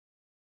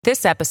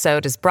This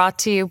episode is brought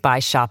to you by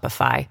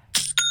Shopify.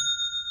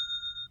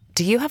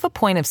 Do you have a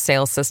point of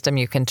sale system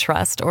you can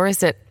trust, or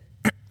is it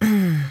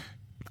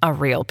a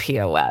real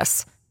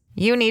POS?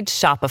 You need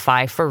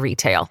Shopify for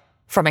retail.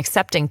 From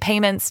accepting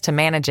payments to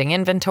managing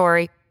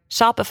inventory,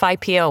 Shopify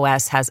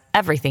POS has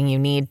everything you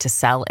need to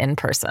sell in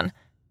person.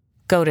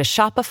 Go to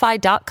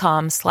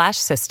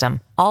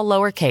shopify.com/system, all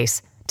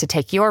lowercase, to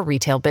take your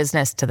retail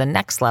business to the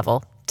next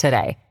level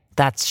today.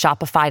 That's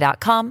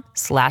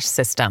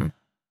shopify.com/system.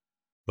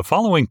 The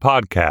following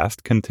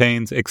podcast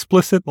contains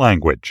explicit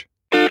language.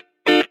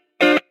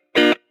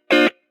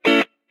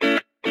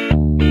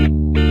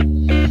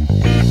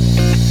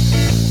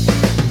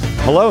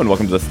 Hello and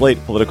welcome to the Slate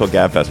Political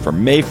Gabfest for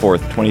May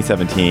 4th,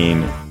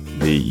 2017.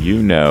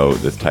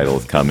 This title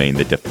is coming,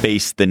 the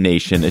Deface the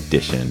Nation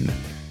edition.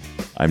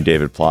 I'm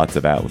David Plotz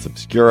of Atlas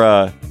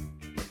Obscura.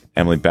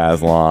 Emily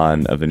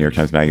Bazelon of the New York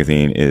Times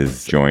Magazine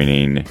is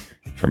joining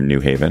from New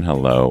Haven.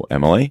 Hello,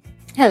 Emily.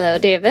 Hello,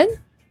 David.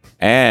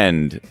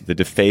 And the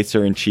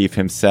defacer-in-chief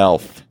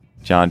himself,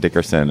 John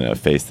Dickerson of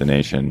Face the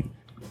Nation,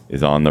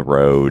 is on the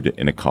road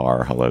in a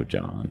car. Hello,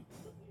 John.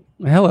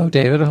 Hello,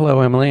 David.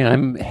 Hello, Emily.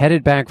 I'm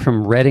headed back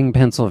from Reading,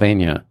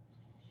 Pennsylvania.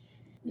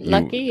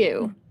 Lucky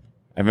you.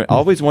 I've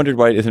always wondered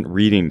why it isn't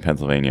Reading,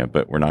 Pennsylvania,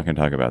 but we're not going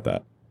to talk about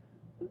that.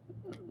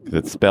 Because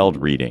it's spelled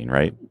Reading,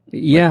 right?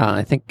 Yeah,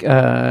 I think,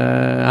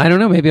 I don't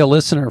know, maybe a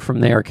listener from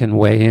there can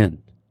weigh in.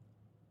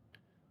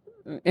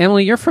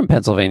 Emily, you're from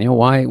Pennsylvania.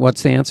 Why?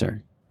 What's the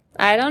answer?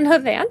 I don't know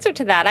the answer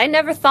to that. I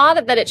never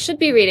thought that it should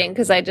be Reading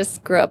because I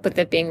just grew up with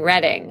it being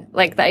Reading.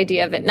 Like, the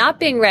idea of it not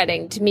being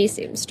Reading to me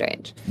seems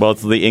strange. Well,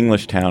 it's the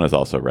English town is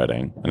also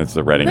Reading, and it's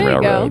the Reading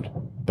Railroad.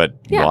 But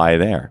Why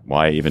there?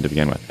 Why even to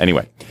begin with?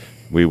 Anyway,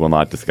 we will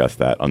not discuss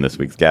that on this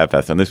week's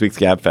Gabfest. On this week's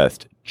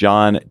Gabfest,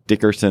 John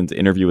Dickerson's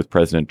interview with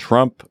President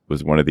Trump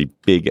was one of the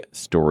big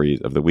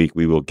stories of the week.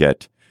 We will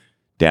get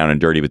down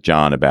and dirty with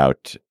John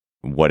about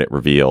what it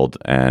revealed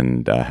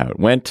and how it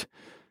went,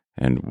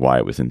 and why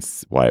it was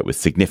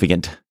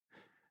significant.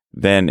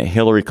 Then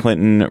Hillary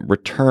Clinton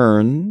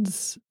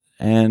returns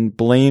and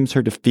blames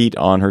her defeat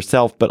on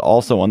herself, but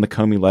also on the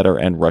Comey letter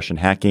and Russian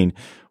hacking.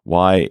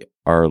 Why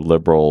are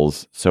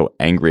liberals so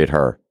angry at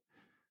her?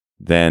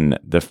 Then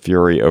the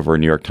fury over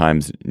New York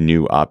Times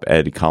new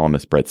op-ed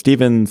columnist Bret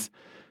Stephens.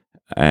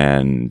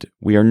 And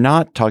we are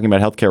not talking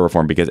about healthcare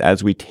reform because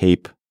as we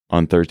tape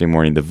on Thursday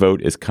morning, the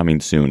vote is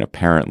coming soon,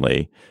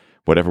 apparently.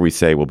 Whatever we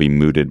say will be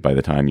mooted by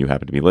the time you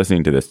happen to be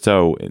listening to this.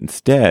 So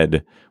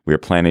instead, we are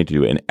planning to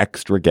do an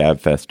extra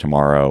Gabfest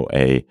tomorrow,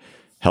 a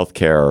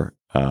healthcare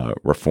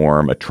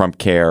reform, a Trump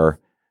care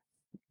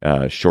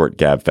short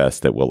Gabfest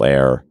that will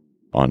air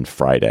on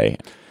Friday.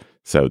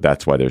 So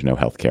that's why there's no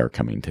healthcare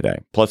coming today.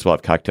 Plus, we'll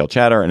have cocktail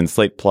chatter. And in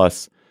Slate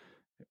Plus,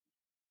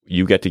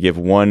 you get to give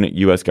one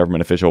U.S.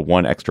 government official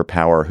one extra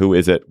power. Who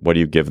is it? What do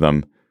you give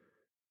them?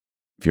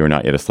 If you're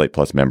not yet a Slate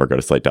Plus member, go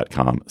to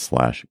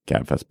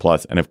slate.com/Gabfest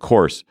Plus. And of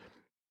course,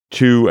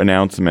 two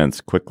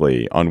announcements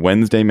quickly. On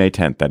Wednesday, May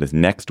 10th, that is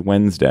next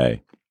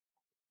Wednesday,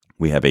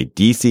 we have a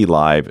DC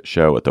Live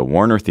show at the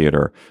Warner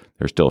Theater.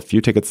 There's still a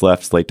few tickets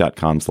left,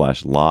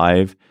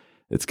 slate.com/live.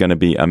 It's going to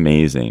be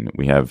amazing.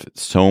 We have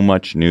so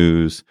much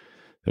news.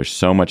 There's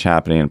so much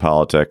happening in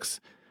politics,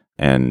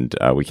 and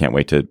we can't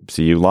wait to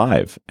see you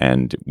live.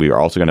 And we are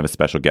also going to have a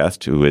special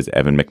guest who is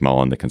Evan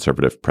McMullin, the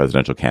conservative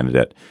presidential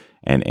candidate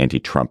and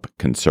anti-Trump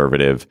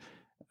conservative,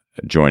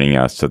 joining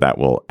us. So that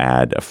will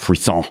add a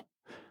frisson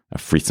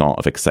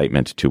of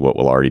excitement to what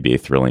will already be a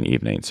thrilling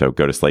evening. So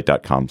go to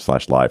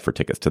slate.com/live for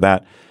tickets to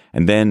that.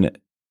 And then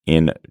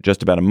in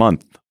just about a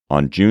month,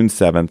 on June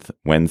 7th,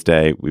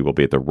 Wednesday, we will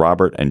be at the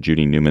Robert and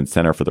Judy Newman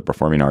Center for the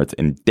Performing Arts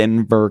in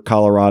Denver,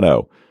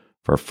 Colorado,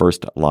 for our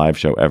first live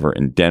show ever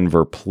in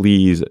Denver.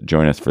 Please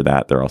join us for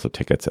that. There are also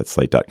tickets at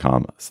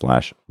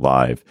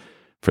slate.com/live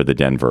for the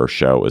Denver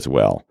show as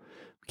well.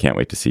 Can't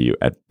wait to see you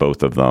at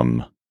both of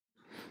them.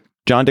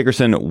 John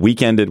Dickerson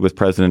weekended with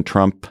President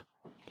Trump.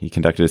 He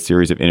conducted a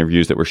series of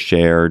interviews that were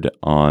shared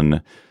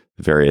on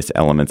various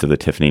elements of the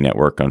Tiffany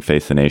Network, on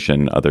Face the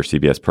Nation, other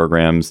CBS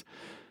programs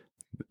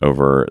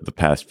over the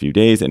past few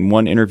days. In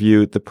one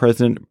interview, the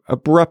president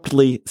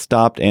abruptly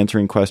stopped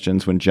answering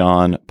questions when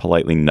John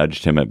politely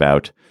nudged him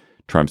about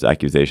Trump's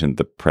accusation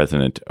that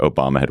President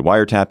Obama had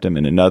wiretapped him.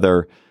 In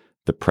another,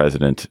 the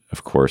president,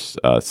 of course,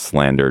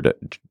 slandered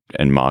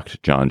and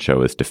mocked John's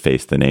show as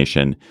Deface the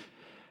Nation.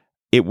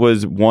 It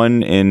was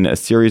one in a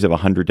series of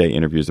 100-day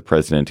interviews the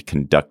president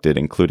conducted,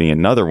 including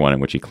another one in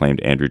which he claimed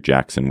Andrew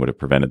Jackson would have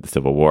prevented the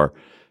Civil War.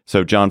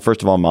 So, John,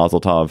 first of all, Mazel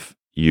Tov.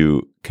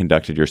 You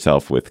conducted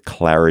yourself with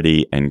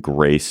clarity and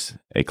grace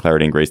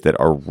that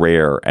are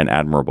rare and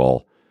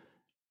admirable.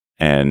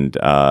 And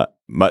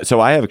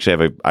so I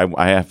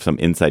have some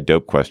inside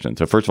dope questions.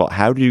 So first of all,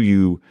 how do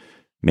you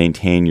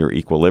maintain your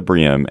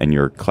equilibrium and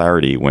your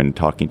clarity when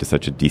talking to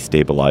such a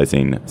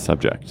destabilizing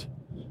subject?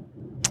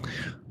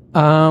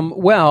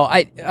 Well,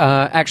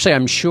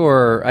 I'm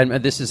sure,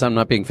 I'm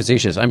not being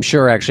facetious. I'm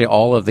sure actually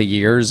all of the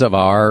years of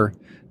our,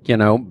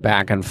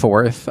 back and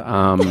forth,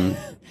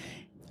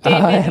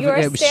 David, you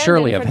are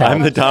surely have helped.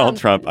 I'm the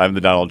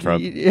Donald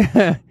Trump.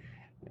 Yeah.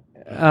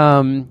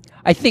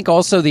 I think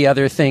also the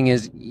other thing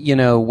is,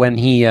 when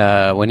he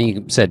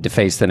said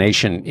deface the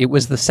nation,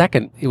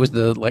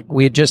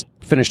 we had just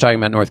finished talking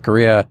about North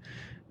Korea.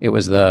 It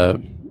was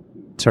the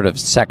sort of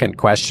second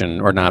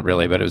question, or not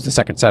really, but it was the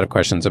second set of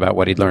questions about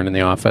what he'd learned in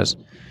the office.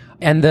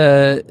 And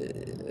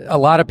a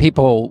lot of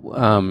people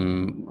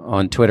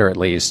on Twitter, at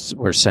least,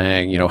 were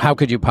saying, how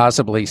could you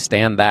possibly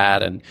stand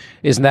that? And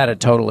isn't that a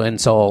total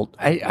insult?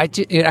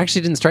 It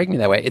actually didn't strike me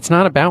that way. It's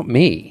not about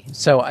me.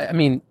 So, I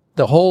mean,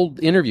 the whole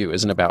interview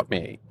isn't about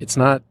me. It's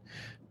not.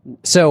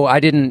 So I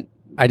didn't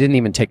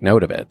even take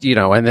note of it,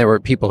 and there were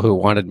people who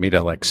wanted me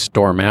to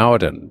storm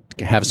out and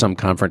have some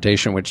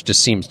confrontation, which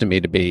just seems to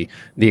me to be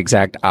the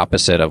exact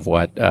opposite of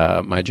what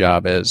my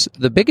job is.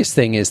 The biggest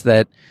thing is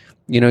that,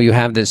 you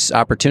have this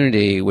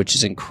opportunity, which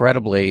is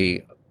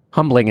incredibly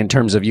humbling in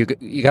terms of you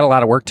got a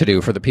lot of work to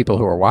do for the people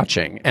who are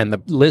watching. And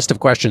the list of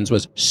questions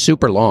was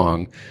super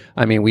long.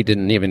 I mean, we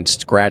didn't even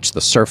scratch the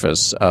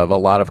surface of a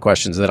lot of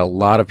questions that a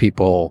lot of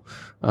people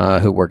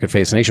who work at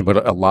Face the Nation put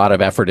a lot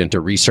of effort into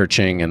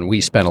researching, and we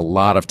spent a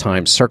lot of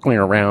time circling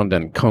around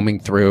and combing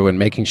through and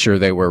making sure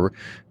they were,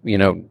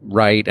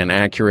 right and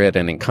accurate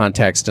and in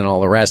context and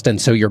all the rest. And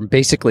so you're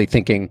basically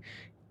thinking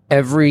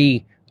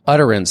every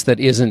utterance that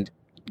isn't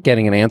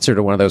getting an answer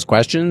to one of those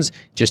questions,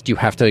 just you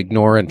have to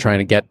ignore and trying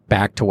to get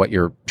back to what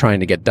you're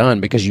trying to get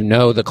done, because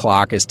the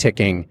clock is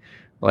ticking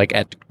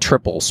at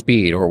triple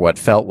speed, or what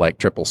felt like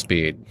triple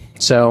speed.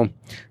 So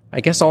I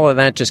guess all of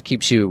that just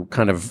keeps you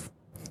kind of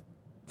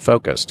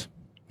focused.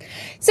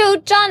 So,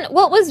 John,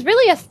 what was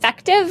really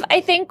effective,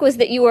 I think, was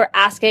that you were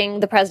asking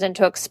the president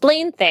to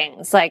explain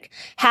things like,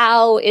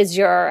 how is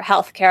your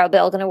healthcare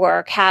bill going to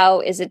work?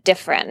 How is it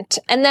different?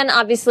 And then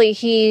obviously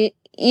he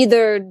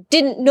either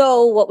didn't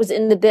know what was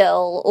in the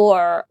bill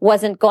or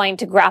wasn't going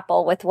to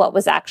grapple with what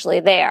was actually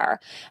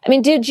there. I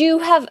mean, did you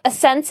have a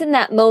sense in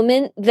that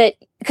moment that,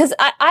 because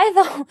I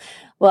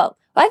thought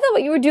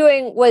what you were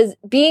doing was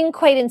being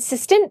quite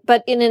insistent,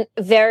 but in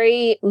a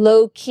very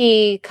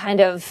low-key,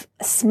 kind of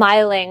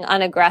smiling,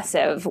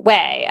 unaggressive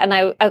way. And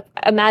I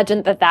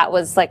imagined that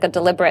was a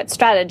deliberate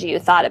strategy you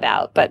thought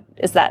about, but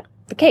is that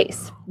the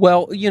case?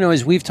 Well,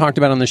 as we've talked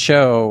about on the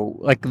show,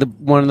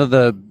 one of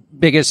the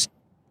biggest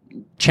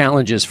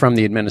challenges from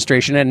the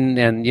administration,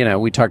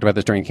 and we talked about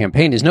this during the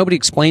campaign, is nobody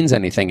explains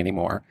anything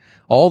anymore.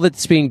 All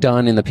that's being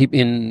done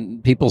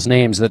in people's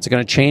names that's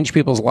going to change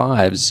people's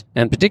lives,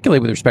 and particularly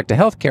with respect to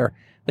healthcare,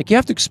 you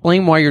have to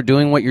explain why you're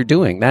doing what you're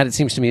doing. That, it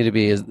seems to me, to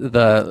be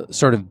the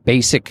sort of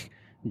basic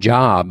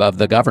job of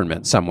the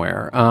government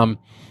somewhere.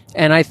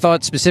 And I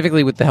thought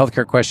specifically with the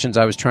healthcare questions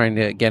I was trying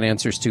to get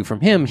answers to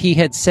from him, he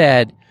had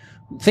said,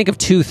 think of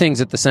two things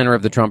at the center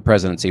of the Trump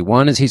presidency.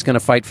 One is he's going to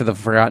fight for the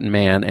forgotten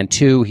man, and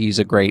two, he's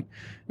a great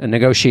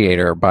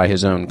negotiator by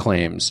his own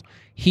claims.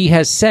 He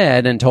has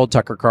said and told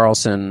Tucker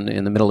Carlson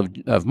in the middle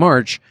of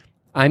March,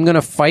 I'm going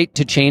to fight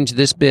to change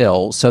this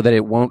bill so that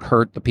it won't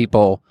hurt the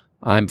people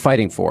I'm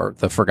fighting for,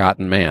 the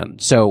forgotten man.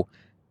 So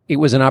it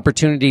was an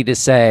opportunity to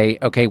say,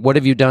 okay, what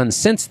have you done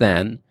since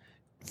then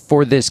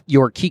for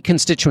your key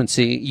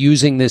constituency,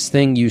 using this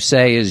thing you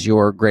say is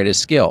your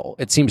greatest skill?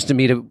 It seems to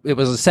me it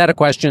was a set of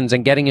questions,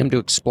 and getting him to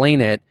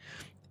explain it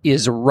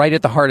is right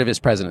at the heart of his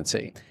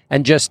presidency.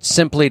 And just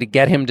simply to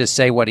get him to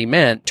say what he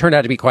meant turned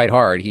out to be quite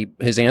hard.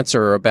 His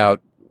answer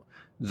about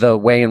the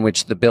way in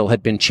which the bill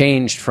had been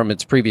changed from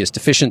its previous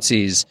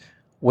deficiencies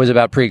was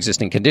about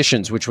pre-existing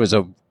conditions, which was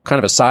a kind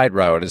of a side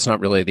road. It's not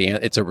really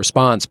it's a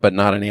response, but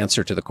not an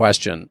answer to the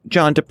question.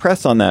 John, to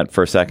press on that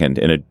for a second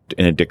in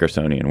a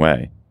Dickersonian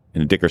way,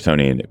 in a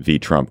Dickersonian v.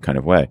 Trump kind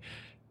of way.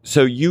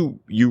 So you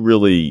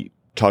really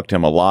talked to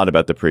him a lot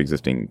about the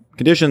pre-existing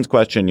conditions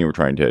question. You were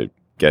trying to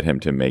get him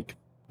to make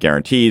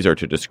guarantees or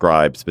to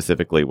describe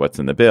specifically what's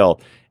in the bill.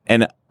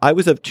 And I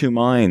was of two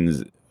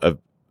minds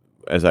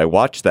as I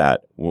watched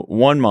that.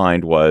 One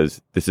mind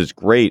was, this is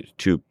great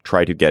to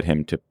try to get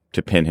him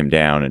to pin him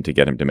down and to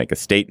get him to make a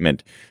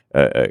statement,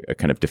 a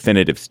kind of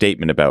definitive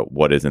statement about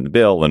what is in the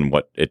bill and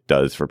what it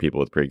does for people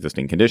with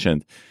pre-existing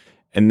conditions.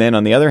 And then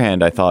on the other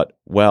hand, I thought,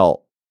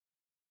 well,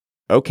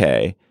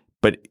 okay,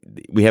 but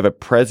we have a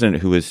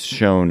president who has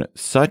shown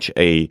such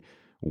a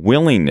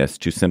willingness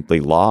to simply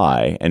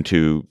lie and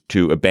to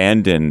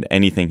abandon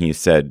anything he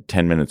said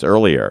 10 minutes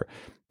earlier,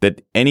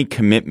 that any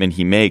commitment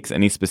he makes,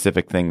 any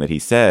specific thing that he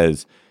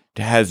says,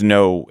 it has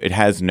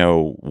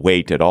no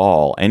weight at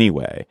all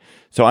anyway.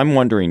 So I'm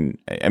wondering,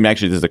 I mean,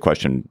 actually, this is a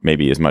question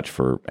maybe as much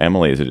for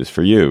Emily as it is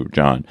for you,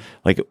 John.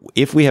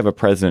 If we have a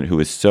president who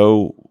is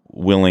so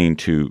willing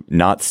to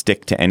not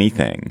stick to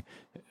anything,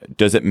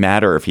 does it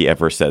matter if he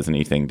ever says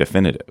anything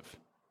definitive?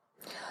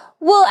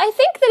 Well, I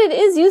think that it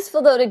is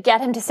useful, though, to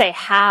get him to say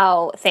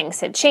how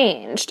things had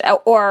changed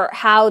or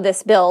how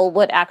this bill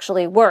would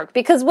actually work.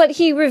 Because what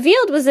he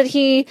revealed was that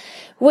he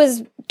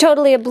was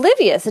totally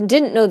oblivious and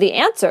didn't know the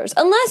answers,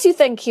 unless you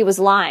think he was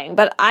lying.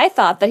 But I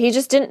thought that he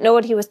just didn't know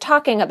what he was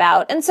talking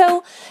about. And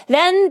so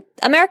then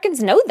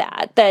Americans know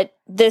that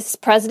this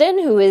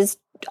president who is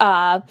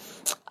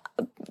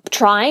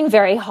trying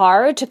very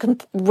hard to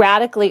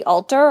radically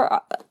alter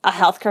a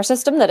healthcare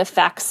system that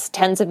affects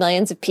tens of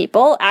millions of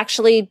people,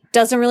 actually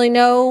doesn't really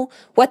know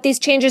what these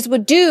changes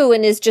would do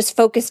and is just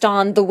focused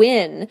on the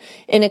win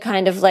in a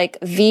kind of like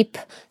Veep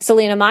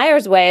Selena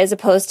Myers way, as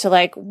opposed to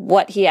like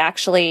what he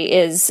actually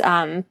is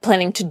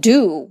planning to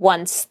do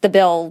once the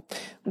bill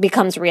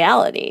becomes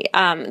reality.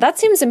 That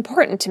seems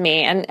important to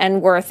me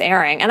and worth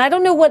airing. And I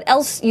don't know what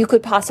else you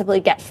could possibly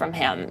get from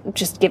him,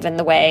 just given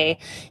the way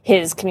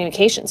his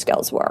communication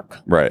skills work.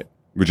 Right.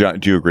 Do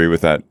you agree with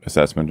that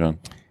assessment, John?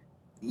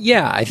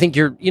 Yeah, I think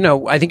you're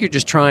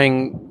just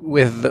trying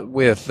with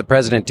the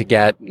president to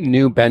get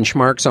new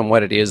benchmarks on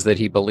what it is that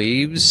he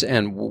believes,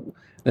 and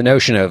the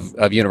notion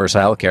of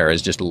universal health care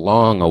is just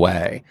long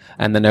away,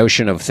 and the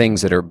notion of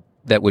things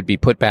that would be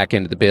put back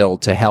into the bill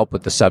to help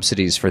with the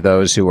subsidies for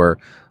those who are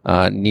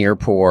near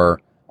poor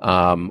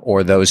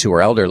or those who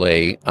are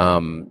elderly.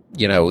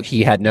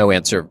 He had no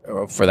answer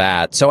for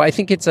that. So I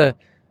think it's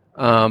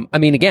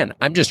again,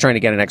 I'm just trying to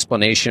get an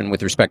explanation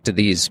with respect to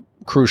these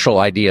crucial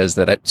ideas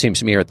that it seems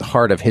to me are at the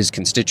heart of his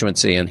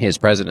constituency and his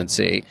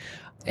presidency,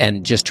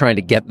 and just trying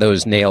to get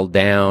those nailed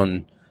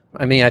down.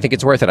 I mean, I think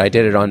it's worth it. I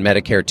did it on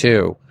Medicare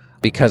too,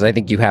 because I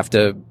think you have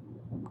to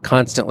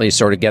constantly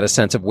sort of get a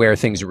sense of where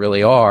things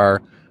really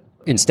are,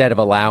 instead of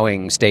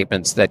allowing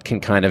statements that can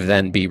kind of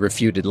then be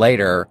refuted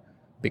later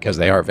because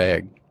they are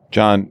vague.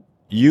 John,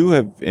 you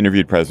have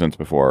interviewed presidents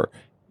before.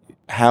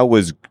 How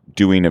was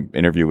doing an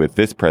interview with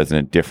this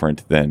president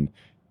different than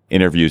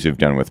interviews you've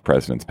done with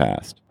presidents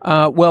past?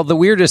 Well, the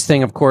weirdest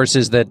thing, of course,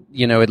 is that,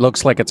 it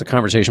looks like it's a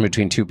conversation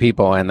between two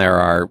people and there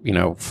are,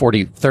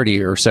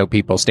 30 or so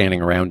people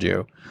standing around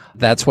you.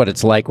 That's what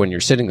it's like when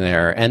you're sitting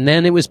there. And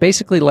then it was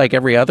basically like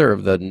every other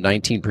of the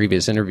 19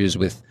 previous interviews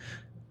with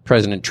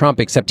President Trump,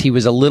 except he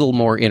was a little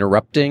more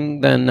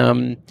interrupting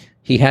than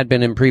he had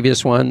been in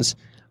previous ones.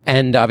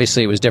 And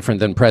obviously it was different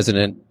than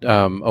President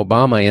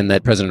Obama, in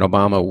that President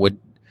Obama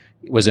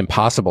was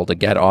impossible to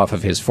get off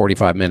of his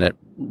 45-minute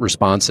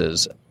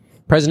responses.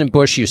 President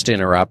Bush used to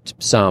interrupt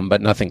some,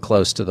 but nothing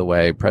close to the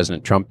way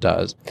President Trump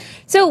does.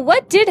 So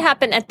what did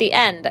happen at the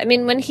end? I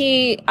mean, when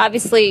he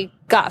obviously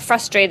got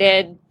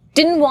frustrated,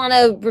 didn't want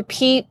to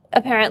repeat,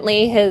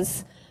 apparently,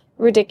 his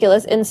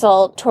ridiculous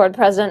insult toward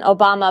President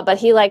Obama, but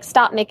he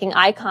stopped making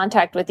eye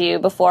contact with you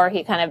before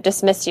he kind of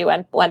dismissed you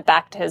and went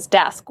back to his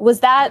desk.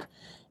 Was that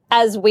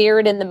as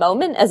weird in the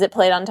moment as it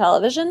played on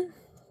television?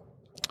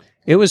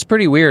 It was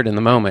pretty weird in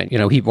the moment.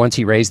 Once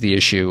he raised the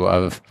issue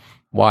of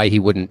why he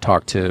wouldn't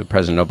talk to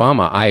President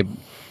Obama, I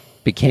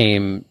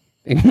became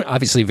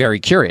obviously very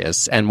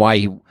curious, and why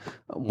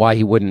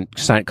he wouldn't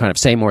kind of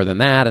say more than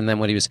that. And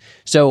then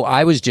so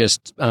I was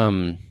just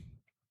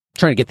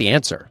trying to get the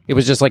answer. It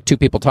was just like two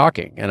people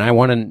talking, and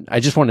I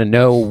just want to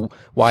know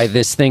why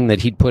this thing that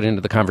he'd put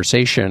into the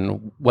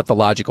conversation, what the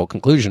logical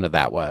conclusion of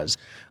that was.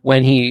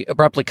 When he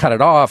abruptly cut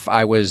it off,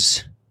 I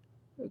was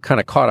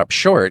kind of caught up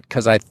short,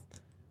 because it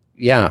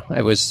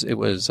was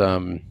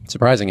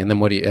surprising. And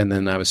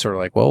then I was sort of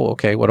like, well,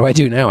 okay, what do I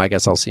do now? I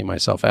guess I'll see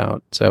myself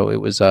out. So it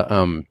was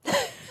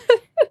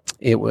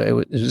it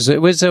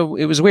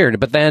was weird.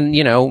 But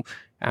then,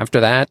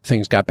 after that,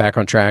 things got back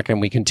on track, and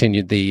we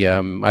continued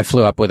I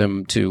flew up with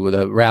him to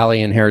the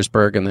rally in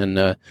Harrisburg, and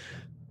then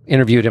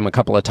interviewed him a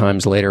couple of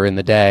times later in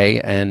the day.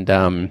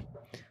 And,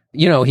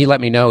 he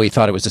let me know he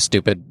thought it was a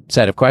stupid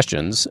set of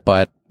questions,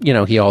 but,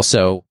 he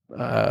also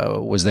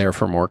was there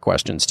for more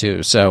questions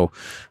too. So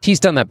he's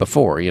done that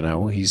before.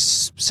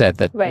 He's said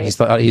that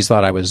he's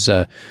thought I was,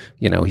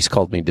 he's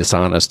called me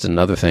dishonest and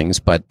other things,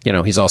 but,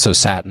 he's also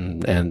sat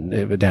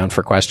and down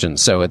for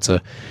questions. So it's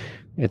a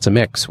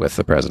mix with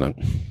the president.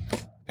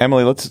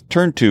 Emily, let's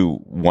turn to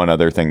one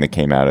other thing that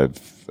came out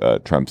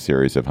of Trump's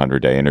series of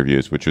 100-day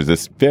interviews, which was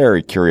this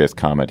very curious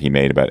comment he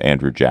made about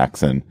Andrew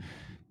Jackson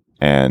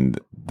and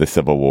the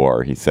Civil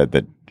War. He said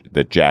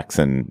that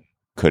Jackson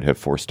could have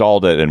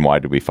forestalled it, and why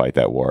did we fight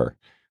that war?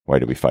 Why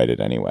did we fight it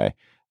anyway?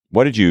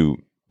 What did you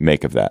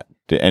make of that?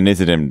 And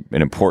is it an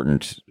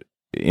important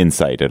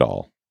insight at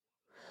all?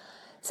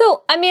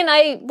 So, I mean,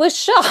 I was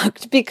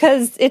shocked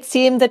because it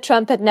seemed that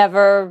Trump had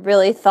never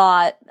really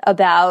thought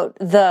about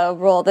the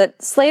role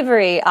that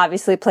slavery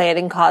obviously played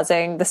in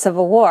causing the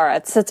Civil War.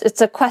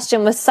 It's a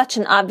question with such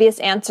an obvious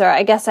answer.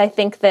 I guess I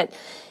think that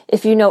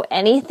if you know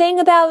anything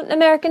about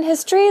American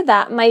history,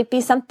 that might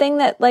be something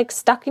that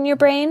stuck in your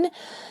brain.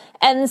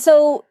 And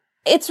so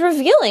it's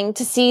revealing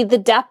to see the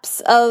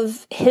depths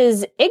of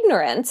his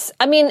ignorance.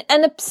 I mean,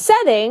 and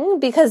upsetting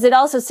because it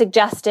also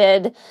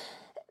suggested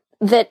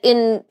that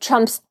in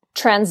Trump's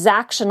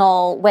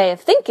transactional way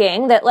of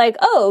thinking that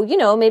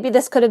maybe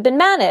this could have been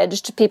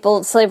managed.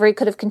 Slavery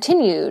could have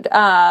continued.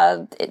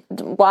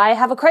 Why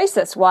have a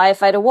crisis? Why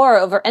fight a war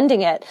over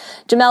ending it?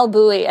 Jamelle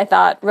Bouie, I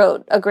thought,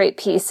 wrote a great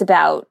piece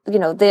about,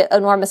 the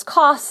enormous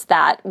costs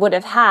that would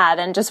have had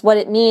and just what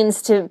it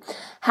means to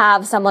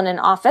have someone in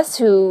office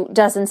who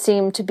doesn't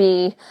seem to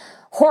be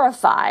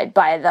horrified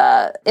by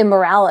the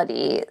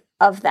immorality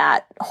of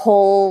that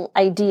whole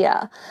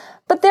idea.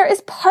 But there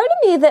is part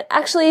of me that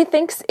actually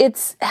thinks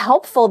it's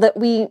helpful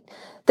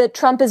that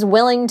Trump is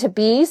willing to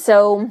be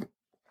so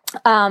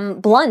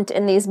blunt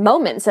in these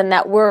moments, and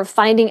that we're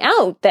finding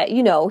out that,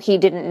 he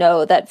didn't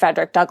know that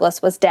Frederick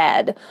Douglass was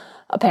dead,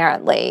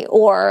 apparently,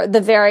 or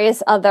the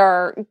various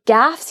other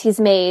gaffes he's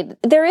made.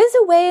 There is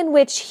a way in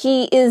which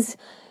he is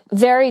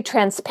very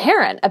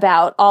transparent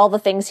about all the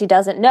things he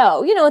doesn't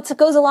know. It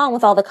goes along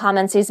with all the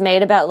comments he's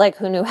made about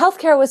who knew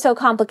healthcare was so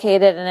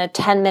complicated, and a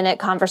 10-minute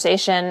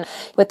conversation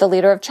with the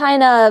leader of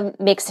China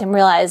makes him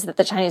realize that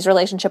the Chinese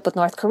relationship with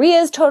North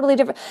Korea is totally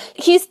different.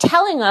 He's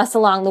telling us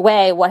along the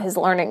way what his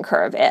learning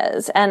curve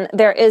is. And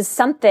there is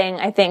something,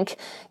 I think,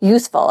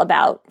 useful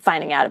about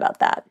finding out about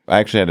that. I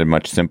actually had a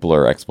much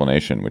simpler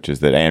explanation, which is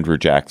that Andrew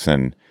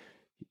Jackson,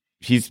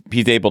 he's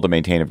able to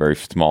maintain a very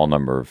small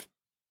number of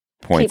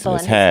points in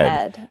his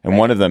head. And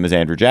one of them is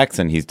Andrew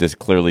Jackson. He's just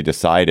clearly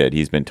decided,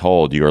 he's been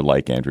told, you're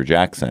like Andrew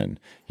Jackson.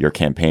 Your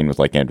campaign was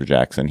like Andrew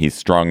Jackson. He's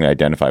strongly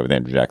identified with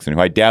Andrew Jackson,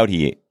 who I doubt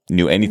he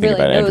knew anything really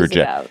about Andrew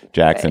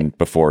Jackson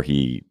before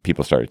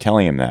people started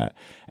telling him that.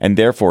 And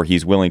therefore,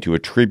 he's willing to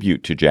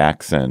attribute to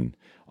Jackson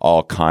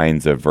all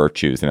kinds of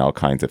virtues and all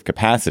kinds of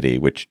capacity,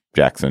 which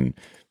Jackson,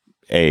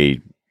 A,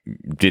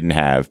 didn't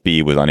have,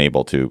 B, was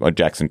unable to.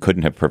 Jackson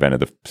couldn't have prevented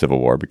the Civil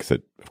War because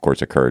it, of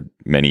course, occurred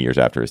many years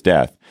after his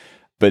death.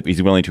 But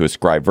he's willing to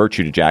ascribe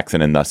virtue to Jackson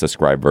and thus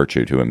ascribe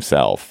virtue to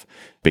himself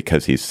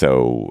because he's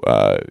so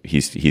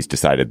he's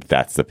decided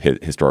that's the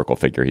historical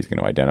figure he's going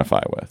to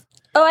identify with.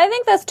 Oh, I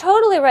think that's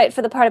totally right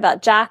for the part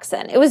about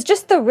Jackson. It was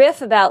just the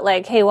riff about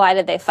hey, why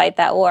did they fight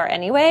that war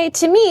anyway?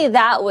 To me,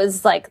 that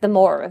was the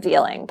more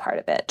revealing part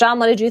of it. John,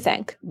 what did you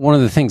think? One of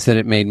the things that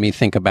it made me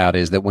think about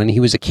is that when he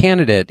was a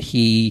candidate,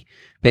 he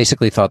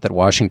basically thought that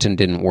Washington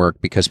didn't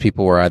work because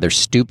people were either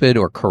stupid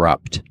or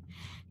corrupt.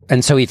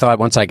 And so he thought,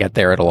 once I get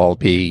there, it'll all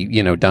be,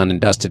 done and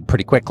dusted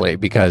pretty quickly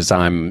because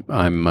I'm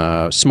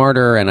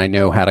smarter and I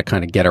know how to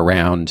kind of get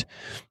around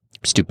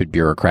stupid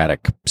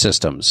bureaucratic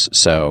systems.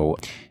 So,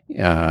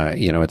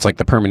 it's like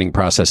the permitting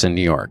process in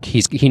New York.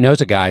 He knows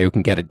a guy who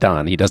can get it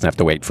done. He doesn't have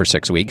to wait for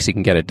 6 weeks. He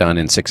can get it done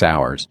in 6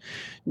 hours.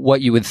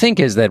 What you would think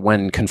is that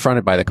when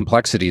confronted by the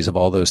complexities of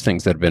all those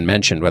things that have been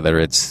mentioned, whether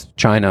it's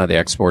China, the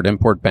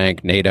Export-Import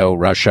Bank, NATO,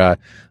 Russia,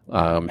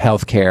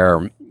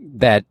 healthcare,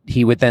 that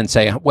he would then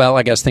say, well,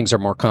 I guess things are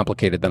more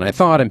complicated than I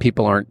thought, and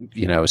people aren't,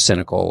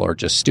 cynical or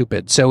just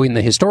stupid. So in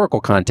the historical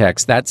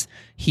context,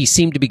 he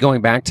seemed to be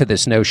going back to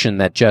this notion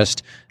that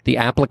just the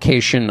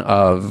application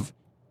of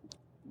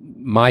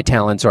my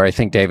talents, or I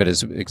think David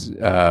has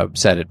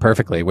said it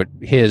perfectly, with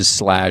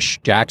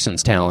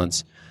his/Jackson's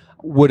talents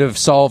would have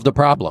solved the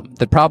problem.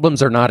 The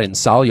problems are not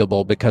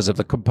insoluble because of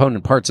the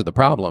component parts of the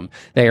problem.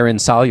 They are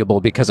insoluble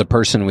because a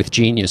person with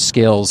genius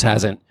skills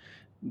hasn't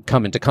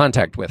come into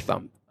contact with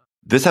them.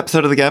 This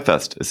episode of the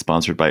GabFest is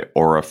sponsored by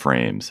Aura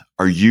Frames.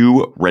 Are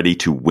you ready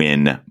to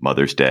win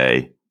Mother's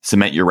Day?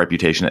 Cement your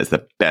reputation as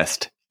the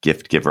best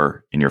gift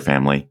giver in your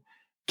family?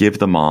 Give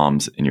the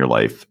moms in your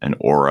life an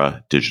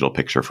Aura digital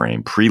picture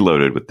frame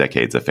preloaded with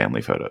decades of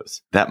family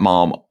photos. That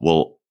mom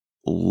will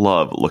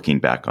love looking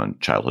back on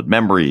childhood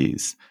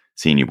memories,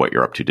 seeing what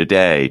you're up to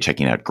today,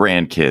 checking out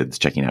grandkids,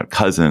 checking out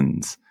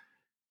cousins.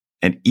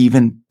 And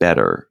even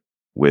better,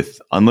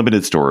 with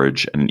unlimited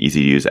storage and an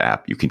easy-to-use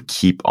app, you can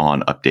keep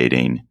on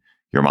updating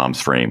your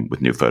mom's frame with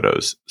new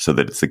photos so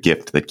that it's a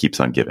gift that keeps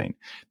on giving.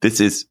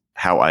 This is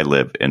how I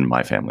live in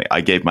my family.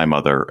 I gave my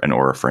mother an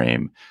Aura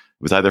frame.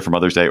 It was either for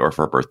Mother's Day or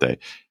for her birthday.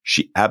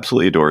 She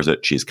absolutely adores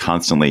it. She's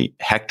constantly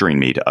hectoring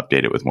me to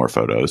update it with more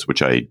photos,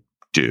 which I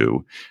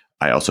do.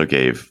 I also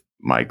gave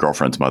my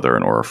girlfriend's mother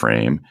an Aura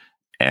frame,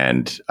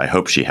 and I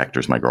hope she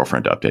hectors my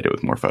girlfriend to update it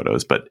with more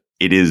photos. But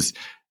it is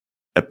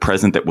a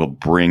present that will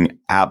bring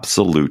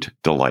absolute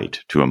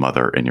delight to a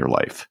mother in your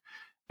life.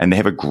 And they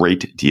have a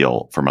great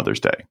deal for Mother's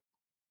Day.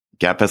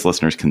 GabFest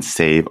listeners can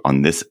save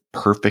on this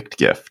perfect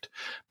gift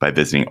by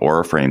visiting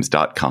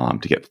auraframes.com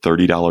to get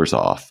 $30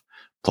 off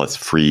plus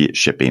free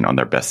shipping on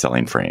their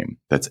best-selling frame.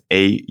 That's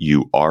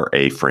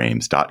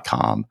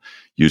auraframes.com.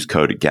 Use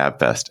code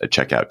GabFest at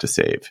checkout to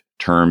save.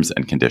 Terms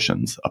and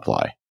conditions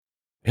apply.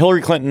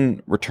 Hillary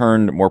Clinton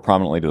returned more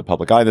prominently to the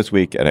public eye this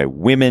week at a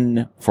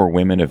Women for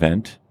Women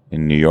event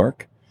in New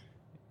York.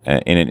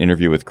 In an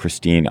interview with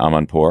Christine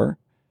Amanpour,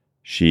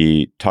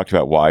 she talked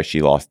about why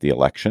she lost the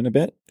election a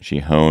bit. She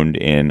honed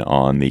in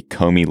on the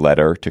Comey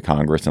letter to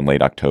Congress in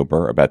late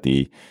October about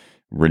the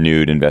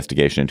renewed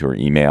investigation into her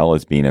email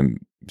as being a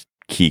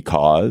key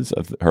cause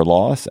of her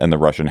loss, and the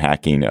Russian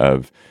hacking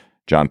of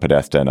John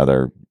Podesta and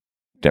other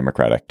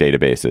Democratic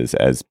databases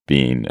as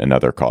being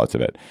another cause of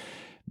it.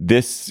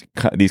 These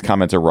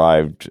comments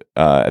arrived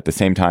at the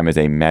same time as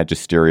a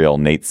magisterial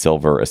Nate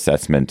Silver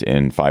assessment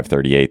in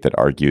 538 that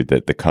argued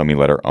that the Comey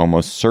letter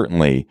almost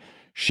certainly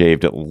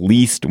shaved at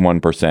least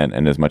 1%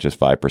 and as much as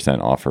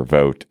 5% off her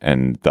vote,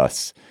 and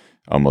thus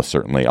almost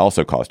certainly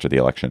also cost her the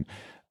election.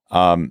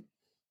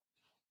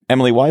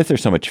 Emily, why is there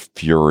so much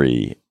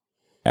fury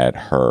at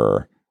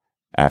her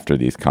after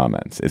these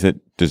comments? Is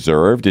it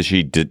deserved? Is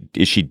she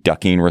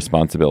ducking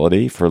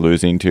responsibility for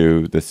losing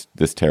to this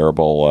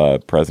terrible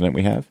president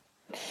we have?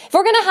 If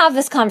we're going to have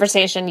this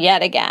conversation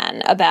yet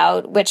again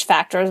about which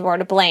factors were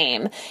to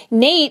blame,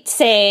 Nate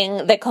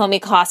saying that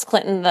Comey cost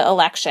Clinton the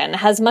election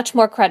has much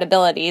more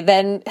credibility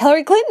than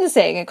Hillary Clinton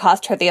saying it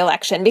cost her the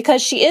election,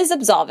 because she is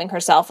absolving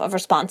herself of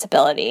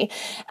responsibility.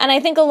 And I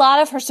think a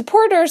lot of her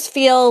supporters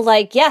feel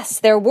like, yes,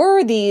 there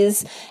were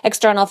these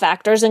external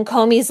factors, and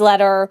Comey's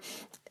letter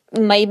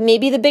may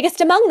be the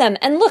biggest among them.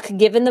 And look,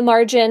 given the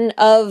margin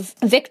of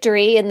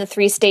victory in the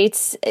 3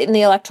 states in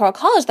the Electoral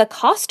College that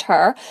cost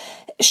her,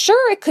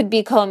 sure, it could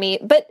be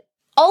Comey, but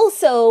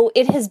also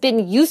it has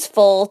been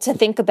useful to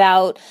think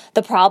about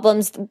the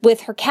problems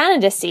with her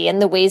candidacy and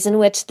the ways in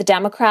which the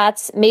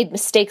Democrats made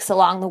mistakes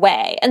along the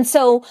way. And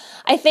so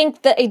I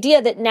think the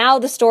idea that now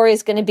the story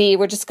is going to be,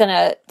 we're just going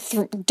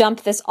to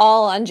dump this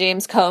all on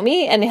James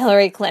Comey and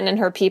Hillary Clinton and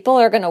her people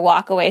are going to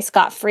walk away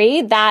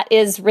scot-free, that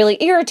is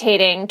really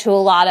irritating to a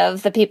lot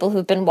of the people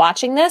who've been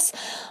watching this.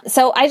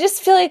 So I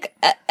just feel like,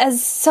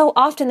 as so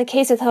often the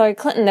case with Hillary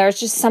Clinton,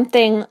 there's just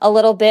something a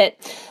little bit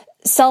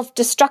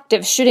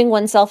self-destructive, shooting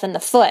oneself in the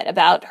foot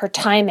about her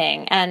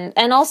timing and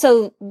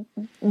also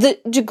the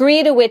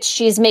degree to which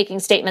she's making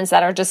statements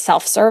that are just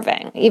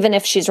self-serving, even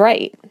if she's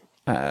right.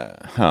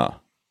 Go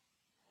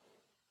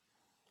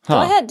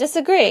ahead,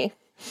 disagree.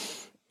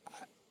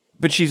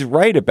 But she's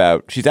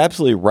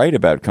absolutely right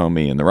about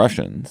Comey and the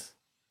Russians.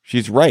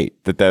 She's right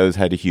that those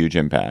had a huge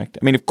impact.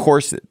 I mean, of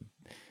course,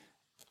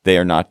 they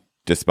are not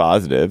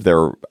dispositive. There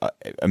are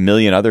a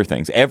million other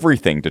things.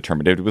 Everything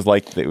determined it. It was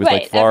like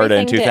Florida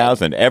in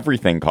 2000.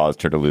 Everything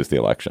caused her to lose the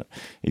election.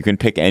 You can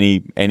pick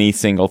any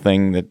single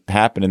thing that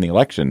happened in the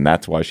election.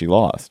 That's why she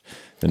lost.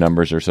 The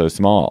numbers are so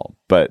small.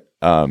 But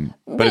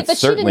it's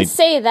certainly, she didn't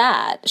say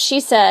that. She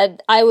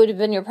said, "I would have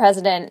been your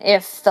president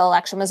if the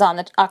election was on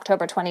the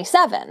October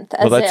 27th."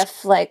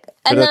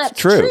 That's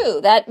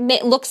true. That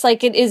looks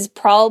like it is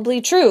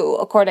probably true,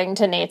 according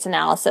to Nate's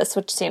analysis,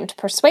 which seemed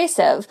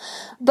persuasive.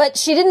 But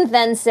she didn't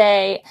then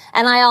say,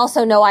 "And I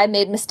also know I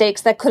made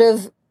mistakes that could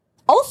have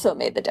also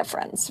made the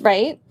difference,"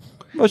 right?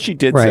 Well, she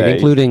did say,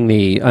 including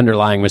the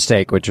underlying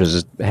mistake, which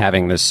was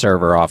having this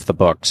server off the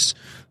books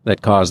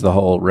that caused the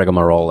whole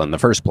rigmarole in the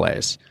first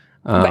place.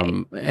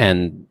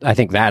 And I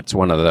think that's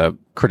one of the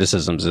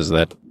criticisms, is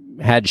that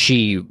had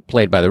she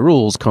played by the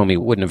rules, Comey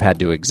wouldn't have had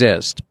to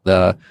exist.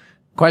 The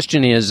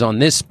question is, on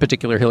this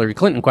particular Hillary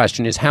Clinton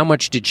question, is how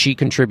much did she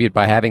contribute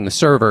by having the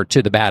server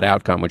to the bad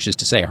outcome, which is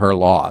to say her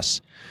loss?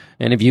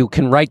 And if you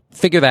can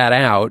figure that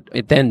out,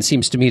 it then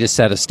seems to me to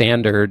set a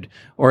standard,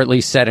 or at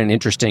least set an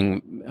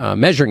interesting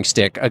measuring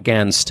stick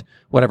against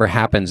whatever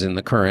happens in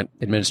the current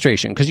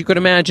administration. Because you could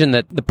imagine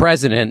that the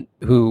president,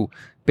 who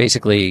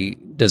basically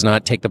does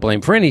not take the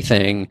blame for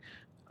anything,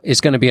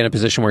 is going to be in a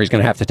position where he's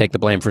going to have to take the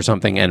blame for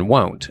something and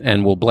won't,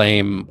 and will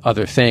blame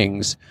other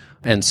things.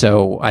 And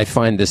so I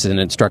find this an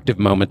instructive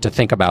moment to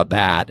think about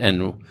that.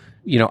 And,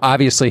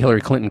 obviously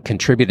Hillary Clinton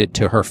contributed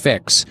to her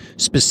fix,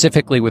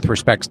 specifically with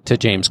respect to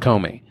James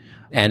Comey.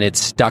 And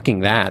it's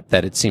ducking that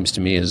it seems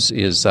to me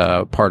is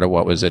part of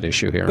what was at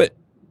issue here. But,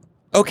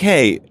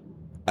 okay.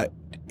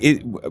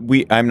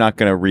 I'm not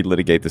going to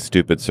relitigate the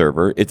stupid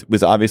server. It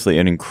was obviously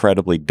an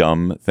incredibly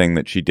dumb thing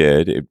that she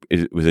did.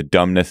 It was a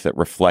dumbness that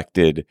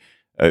reflected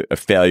a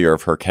failure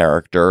of her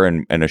character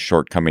and a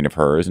shortcoming of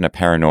hers, and a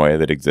paranoia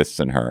that exists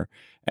in her.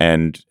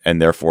 And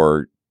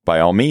therefore, by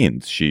all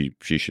means, she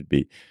should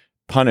be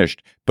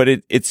punished. But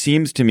it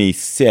seems to me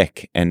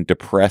sick and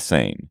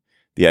depressing,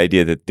 the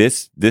idea that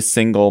this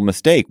single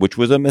mistake, which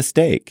was a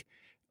mistake,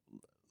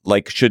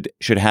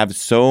 should have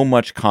so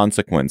much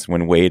consequence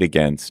when weighed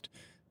against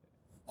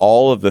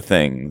all of the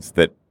things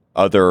that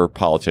other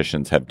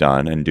politicians have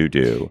done and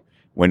do,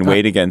 when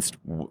weighed against,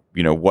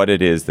 what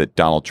it is that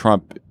Donald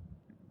Trump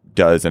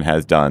does and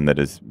has done that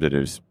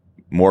is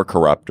more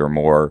corrupt or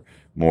more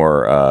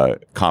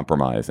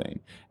compromising.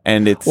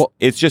 And it's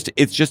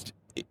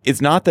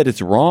not that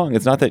it's wrong.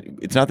 It's not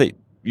that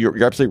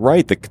you're absolutely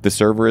right. The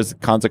server is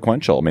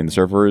consequential. I mean, the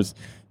server is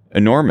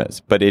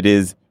enormous, but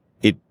it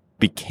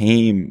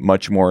became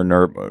much more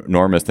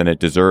enormous than it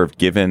deserved,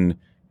 given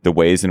the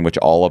ways in which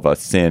all of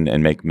us sin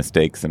and make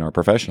mistakes in our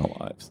professional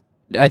lives.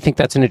 I think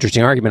that's an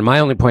interesting argument. My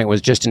only point was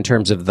just in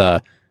terms of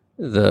the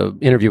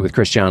interview with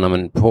Christiane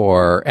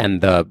Amanpour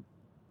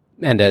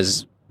and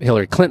as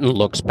Hillary Clinton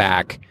looks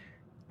back,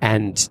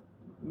 and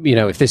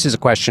if this is a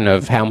question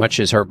of how much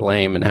is her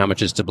blame and how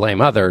much is to blame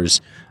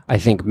others, I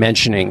think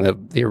mentioning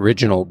the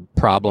original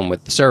problem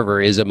with the server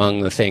is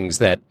among the things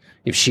that,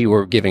 if she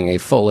were giving a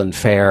full and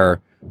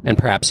fair and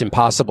perhaps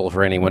impossible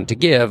for anyone to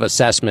give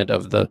assessment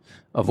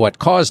of what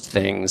caused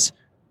things,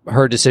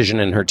 her decision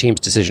and her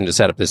team's decision to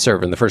set up this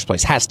server in the first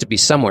place has to be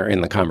somewhere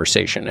in the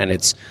conversation. And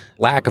its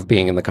lack of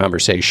being in the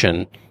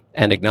conversation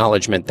and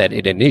acknowledgement that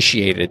it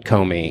initiated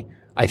Comey,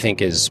 I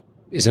think, is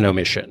an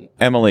omission.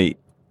 Emily,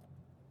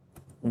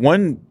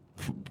 one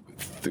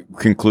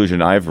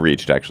conclusion I've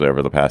reached actually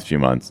over the past few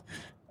months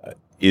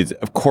is,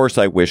 of course,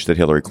 I wish that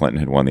Hillary Clinton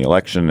had won the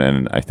election,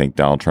 and I think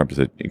Donald Trump is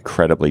an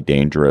incredibly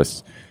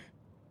dangerous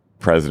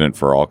president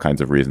for all kinds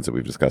of reasons that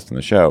we've discussed in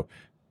the show.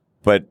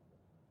 But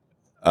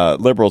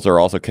liberals are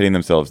also kidding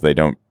themselves. They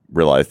don't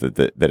realized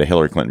that a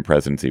Hillary Clinton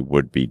presidency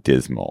would be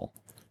dismal,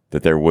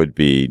 that there would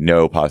be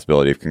no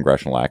possibility of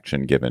congressional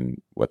action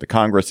given what the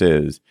Congress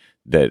is,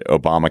 that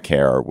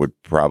Obamacare would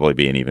probably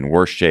be in even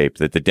worse shape,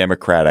 that the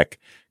Democratic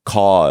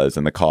cause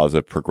and the cause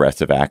of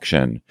progressive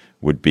action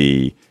would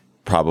be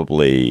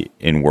probably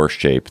in worse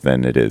shape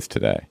than it is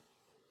today.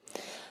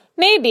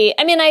 Maybe.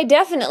 I mean, I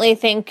definitely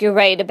think you're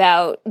right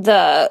about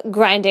the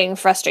grinding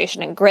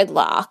frustration and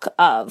gridlock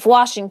of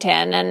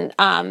Washington.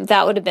 And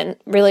that would have been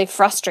really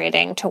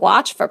frustrating to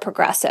watch for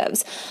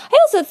progressives. I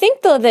also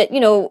think, though, that,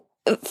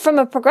 from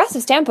a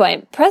progressive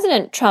standpoint,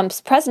 President Trump's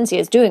presidency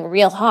is doing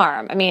real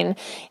harm. I mean,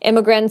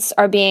 immigrants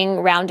are being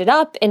rounded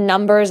up in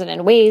numbers and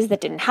in ways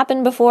that didn't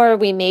happen before.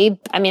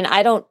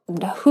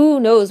 Who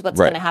knows what's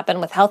going to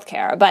happen with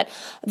healthcare, but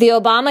the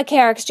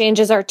Obamacare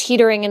exchanges are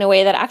teetering in a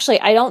way that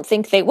actually I don't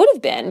think they would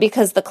have been,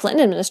 because the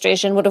Clinton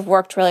administration would have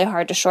worked really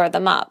hard to shore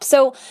them up.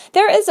 So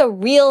there is a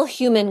real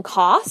human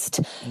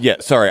cost.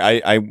 Yeah, sorry.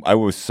 I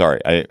was sorry.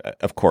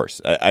 Of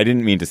course, I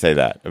didn't mean to say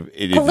that.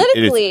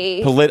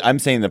 I'm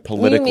saying that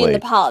politically. The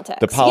politics.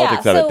 The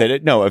politics of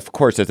it. No, of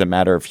course, as a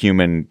matter of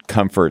human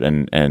comfort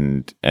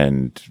and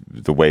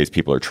the ways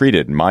people are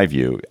treated, in my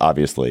view,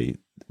 obviously,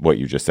 what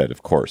you just said,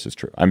 of course, is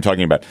true. I'm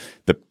talking about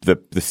the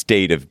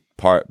state of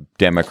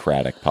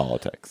democratic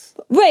politics.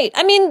 Right.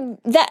 I mean,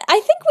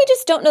 I think we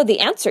just don't know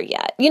the answer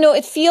yet.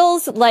 It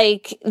feels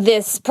like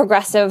this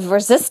progressive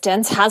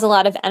resistance has a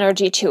lot of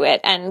energy to it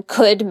and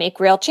could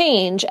make real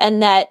change.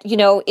 And that,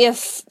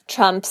 if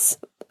Trump's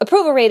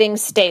approval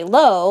ratings stay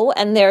low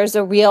and there's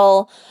a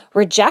real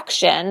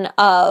rejection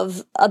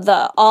of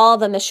all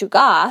the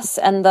mishugas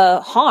and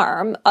the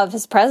harm of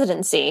his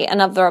presidency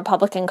and of the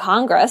Republican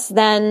Congress,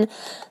 then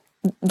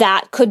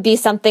that could be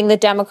something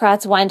that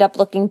Democrats wind up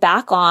looking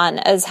back on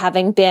as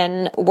having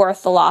been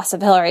worth the loss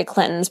of Hillary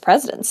Clinton's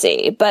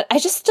presidency. But I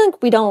just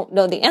think we don't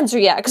know the answer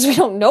yet, because we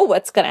don't know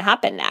what's going to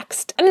happen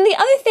next. I mean, the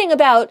other thing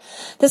about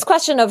this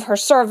question of her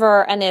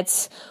server and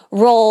its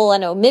role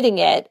and omitting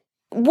it,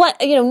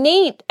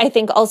 Nate, I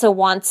think, also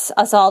wants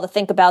us all to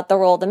think about the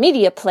role the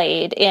media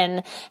played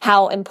in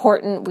how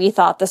important we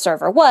thought the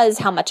server was,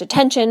 how much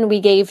attention we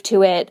gave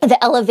to it. The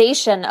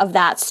elevation of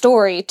that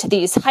story to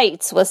these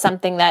heights was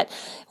something that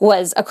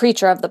was a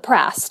creature of the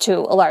press to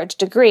a large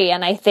degree.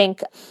 And I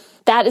think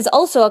that is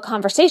also a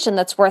conversation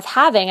that's worth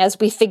having as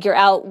we figure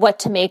out what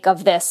to make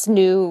of this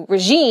new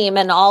regime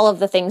and all of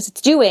the things it's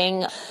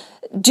doing.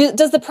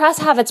 Does the press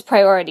have its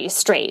priorities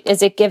straight?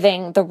 Is it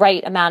giving the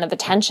right amount of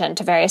attention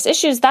to various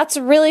issues? That's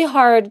really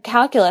hard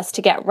calculus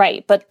to get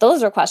right. But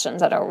those are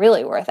questions that are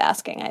really worth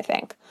asking, I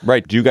think.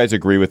 Right. Do you guys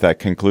agree with that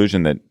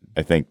conclusion that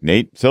I think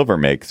Nate Silver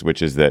makes,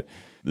 which is that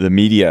the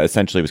media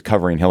essentially was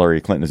covering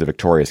Hillary Clinton as a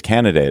victorious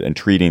candidate and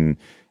treating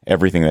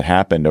everything that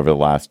happened over the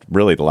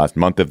last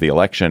month of the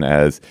election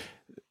as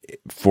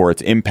for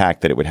its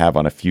impact that it would have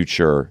on a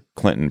future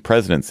Clinton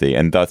presidency,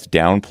 and thus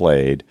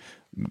downplayed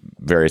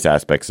various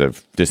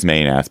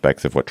dismaying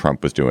aspects of what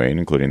Trump was doing,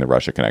 including the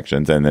Russia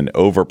connections, and then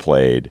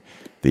overplayed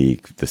the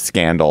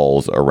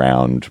scandals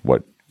around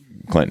what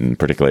Clinton,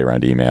 particularly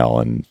around email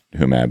and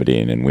Huma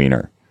Abedin and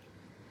Weiner.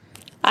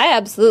 I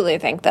absolutely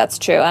think that's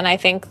true. And I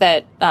think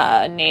that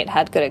Nate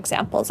had good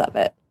examples of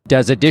it.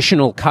 Does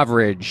additional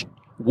coverage,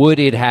 would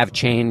it have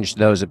changed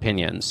those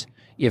opinions?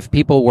 If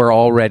people were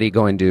already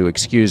going to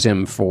excuse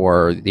him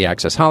for the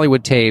Access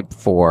Hollywood tape,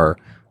 for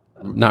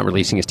not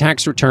releasing his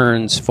tax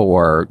returns,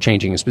 for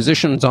changing his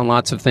positions on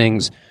lots of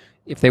things,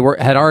 if they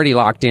had already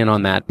locked in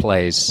on that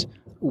place,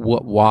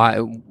 why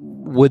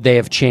would they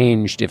have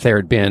changed if there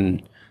had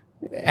been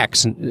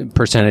X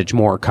percentage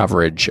more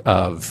coverage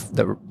of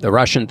the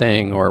Russian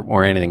thing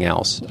or anything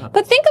else?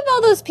 But think of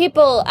all those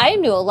people. I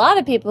knew a lot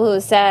of people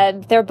who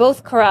said they're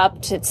both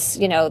corrupt. It's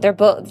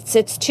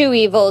it's two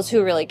evils.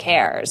 Who really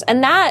cares?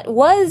 And that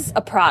was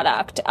a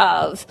product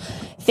of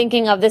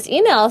thinking of this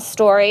email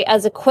story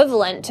as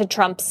equivalent to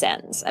Trump's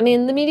sins. I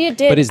mean, the media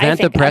did. But is that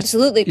the press?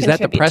 Absolutely, is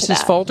that the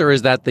press's fault, or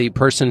is that the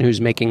person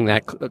who's making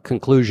that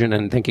conclusion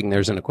and thinking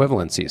there's an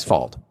equivalency's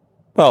fault?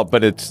 Well,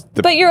 but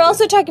but you're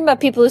also talking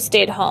about people who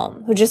stayed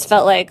home, who just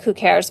felt like, who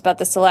cares about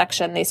this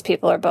election? These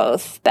people are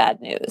both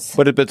bad news.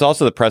 But it's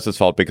also the press's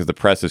fault because the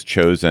press has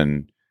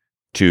chosen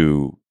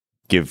to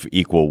give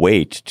equal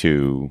weight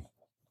to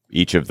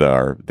each of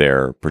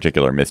their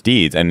particular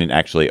misdeeds, and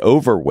actually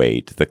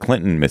overweight the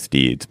Clinton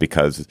misdeeds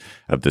because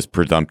of this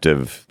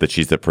presumptive that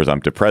she's the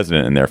presumptive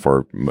president, and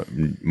therefore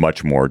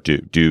much more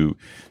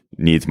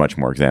needs much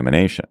more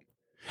examination.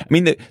 I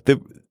mean,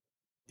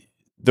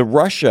 the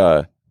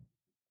Russia.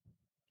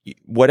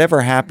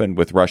 Whatever happened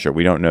with Russia,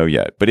 we don't know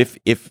yet. But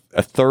if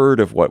a third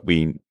of what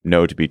we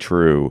know to be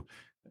true,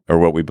 or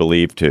what we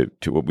believe to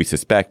what we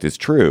suspect is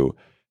true,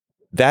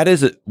 that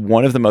is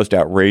one of the most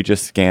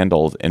outrageous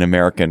scandals in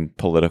American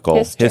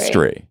political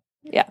history.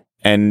 Yeah.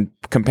 And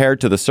compared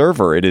to the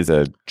server, it is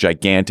a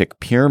gigantic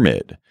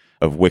pyramid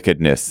of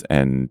wickedness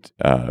and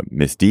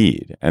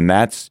misdeed. And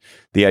that's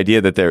the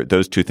idea that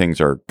those two things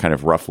are kind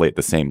of roughly at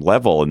the same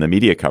level in the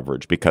media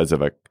coverage because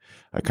of a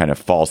kind of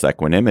false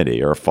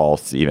equanimity or a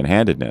false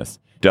even-handedness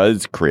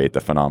does create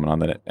the phenomenon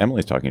that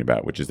Emily's talking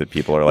about, which is that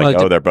people are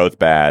like, they're both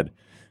bad.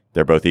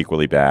 They're both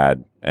equally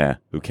bad.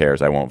 Who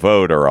cares? I won't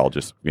vote, or I'll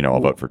just, I'll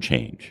vote for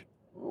change.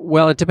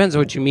 Well, it depends on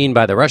what you mean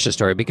by the Russia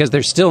story, because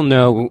there's still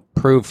no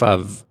proof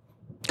of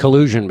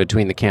collusion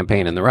between the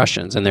campaign and the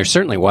Russians. And there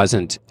certainly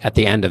wasn't at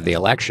the end of the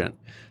election.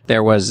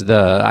 There was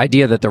the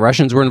idea that the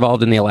Russians were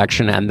involved in the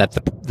election and that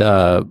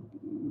the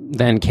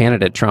then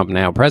candidate Trump,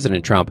 now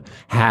President Trump,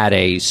 had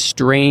a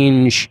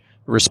strange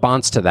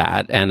response to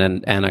that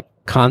and a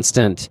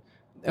constant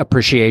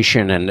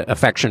appreciation and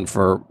affection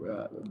for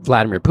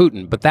Vladimir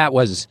Putin. But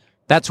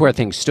that's where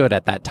things stood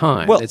at that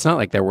time. Well, it's not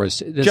like there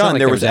was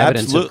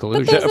evidence of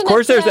collusion. Of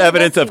course there's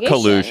evidence of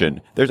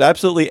collusion. There's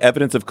absolutely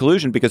evidence of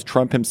collusion because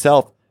Trump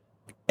himself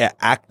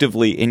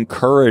actively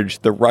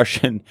encouraged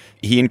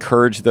he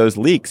encouraged those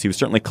leaks. He was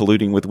certainly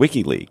colluding with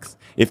WikiLeaks.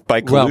 If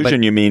by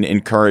collusion you mean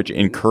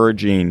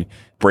encouraging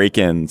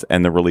break-ins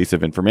and the release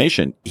of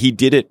information, he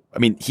did it. I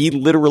mean, he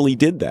literally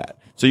did that.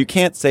 So you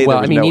can't say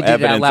there was no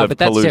evidence of collusion.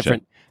 That's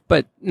different.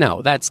 But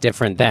no, that's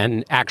different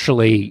than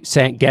actually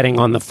getting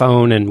on the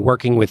phone and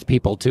working with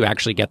people to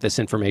actually get this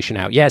information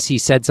out. Yes, he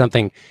said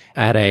something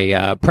at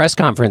a press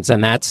conference,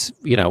 and that's,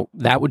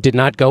 that did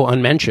not go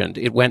unmentioned.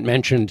 It went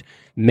mentioned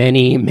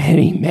many,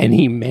 many,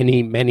 many,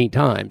 many, many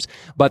times.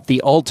 But the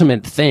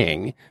ultimate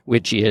thing,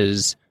 which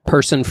is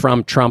person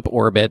from Trump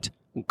orbit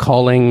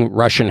calling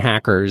Russian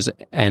hackers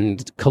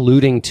and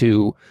colluding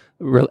to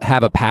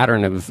have a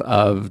pattern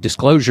of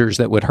disclosures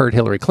that would hurt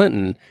Hillary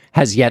Clinton,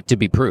 has yet to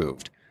be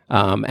proved.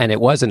 And it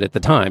wasn't at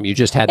the time. You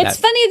just had that. It's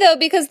funny, though,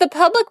 because the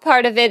public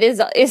part of it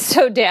is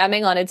so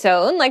damning on its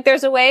own. Like,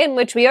 there's a way in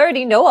which we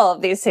already know all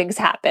of these things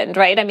happened,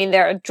 right? I mean,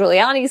 there are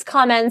Giuliani's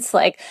comments,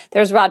 like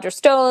there's Roger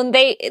Stone.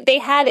 They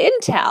had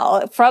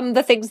intel from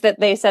the things that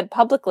they said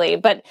publicly,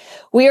 but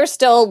we are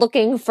still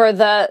looking for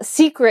the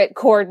secret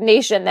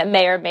coordination that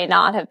may or may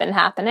not have been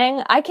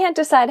happening. I can't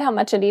decide how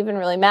much it even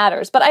really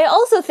matters. But I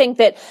also think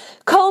that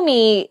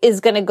Comey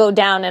is going to go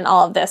down in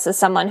all of this as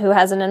someone who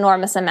has an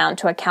enormous amount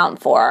to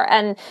account for.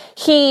 And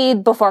he,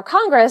 before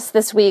Congress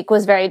this week,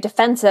 was very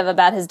defensive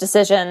about his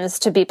decisions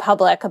to be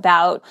public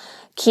about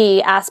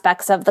key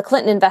aspects of the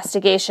Clinton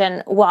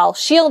investigation while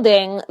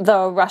shielding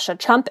the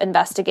Russia-Trump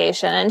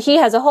investigation. And he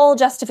has a whole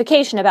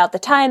justification about the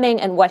timing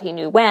and what he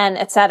knew when,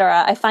 et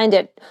cetera. I find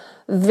it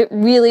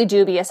really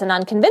dubious and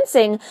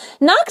unconvincing.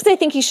 Not because I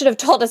think he should have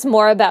told us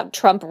more about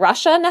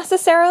Trump-Russia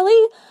necessarily,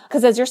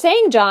 because as you're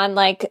saying, John,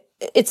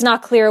 it's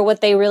not clear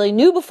what they really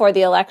knew before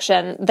the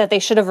election that they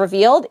should have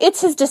revealed.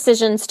 It's his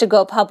decisions to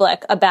go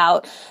public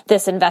about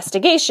this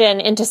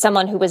investigation into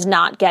someone who was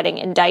not getting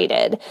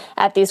indicted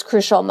at these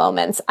crucial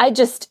moments. I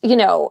just,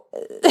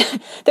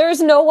 there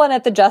is no one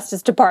at the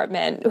Justice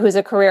Department who's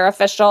a career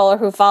official or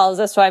who follows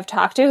this who I've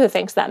talked to who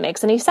thinks that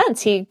makes any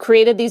sense. He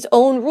created these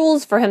own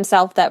rules for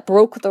himself that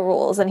broke the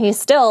rules, and he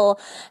still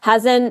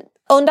hasn't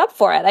owned up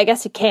for it. I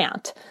guess he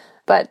can't,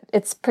 but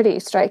it's pretty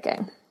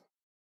striking.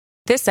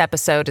 This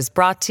episode is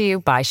brought to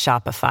you by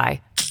Shopify.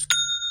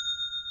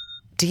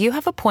 Do you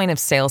have a point of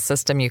sale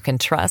system you can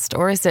trust,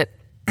 or is it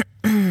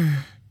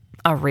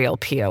a real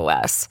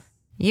POS?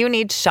 You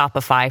need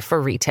Shopify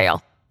for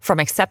retail. From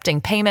accepting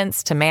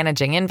payments to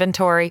managing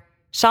inventory,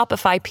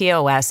 Shopify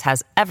POS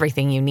has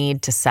everything you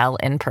need to sell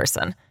in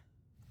person.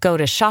 Go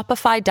to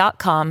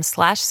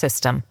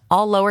shopify.com/system,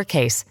 all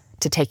lowercase,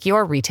 to take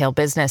your retail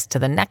business to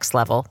the next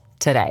level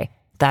today.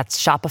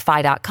 That's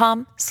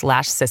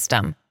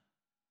shopify.com/system.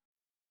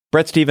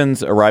 Bret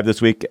Stephens arrived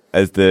this week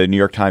as the New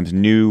York Times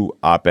new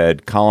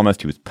op-ed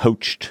columnist. He was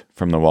poached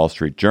from the Wall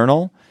Street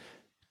Journal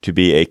to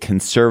be a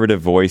conservative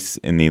voice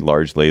in the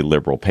largely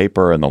liberal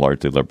paper and the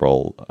largely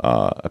liberal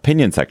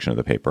opinion section of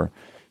the paper.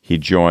 He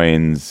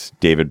joins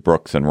David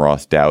Brooks and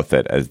Ross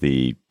Douthat as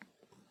the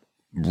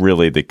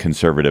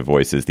conservative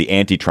voices, the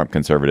anti-Trump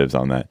conservatives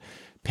on that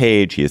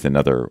page. He is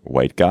another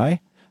white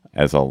guy,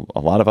 as a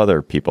lot of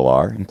other people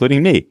are,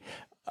 including me.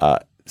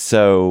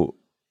 So,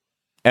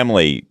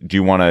 Emily, do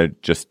you want to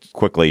just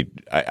quickly,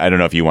 I don't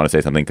know if you want to say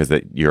something because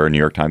you're a New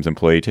York Times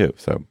employee too.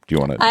 So do you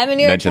want to I'm a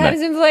New York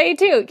Times employee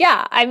too.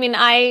 Yeah. I mean,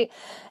 I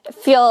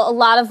feel a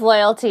lot of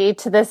loyalty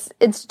to this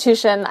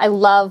institution. I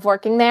love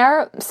working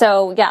there.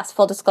 So yes,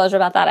 full disclosure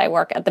about that. I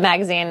work at the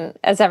magazine,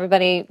 as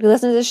everybody who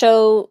listens to the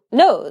show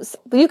knows.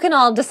 You can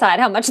all decide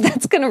how much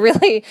that's going to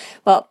really,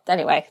 well,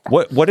 anyway.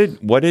 What did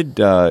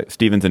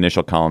Stephens'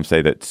 initial column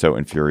say that so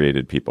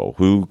infuriated people?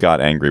 Who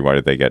got angry? Why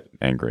did they get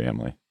angry,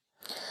 Emily?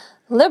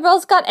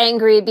 Liberals got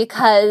angry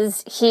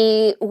because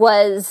he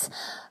was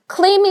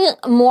claiming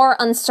more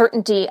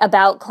uncertainty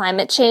about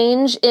climate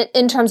change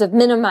in terms of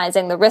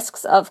minimizing the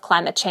risks of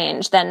climate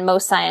change than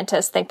most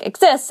scientists think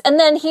exists. And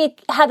then he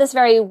had this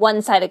very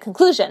one-sided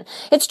conclusion.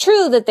 It's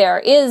true that there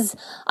is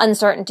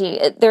uncertainty.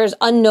 There's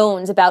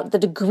unknowns about the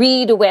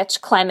degree to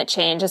which climate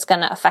change is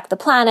going to affect the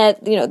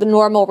planet. The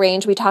normal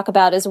range we talk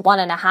about is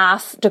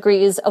 1.5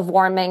 degrees of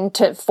warming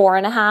to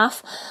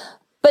 4.5.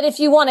 But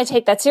if you want to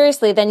take that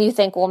seriously, then you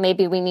think, well,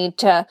 maybe we need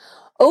to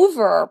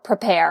over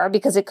prepare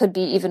because it could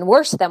be even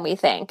worse than we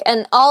think.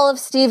 And all of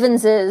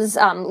Stevens's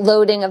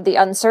loading of the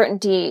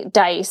uncertainty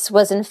dice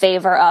was in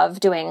favor of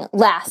doing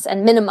less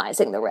and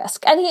minimizing the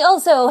risk. And he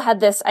also had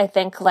this, I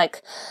think,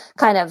 like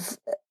kind of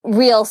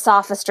real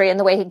sophistry in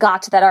the way he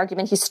got to that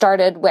argument. He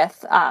started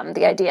with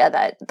the idea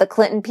that the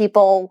Clinton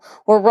people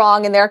were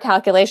wrong in their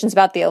calculations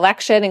about the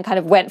election and kind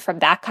of went from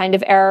that kind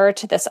of error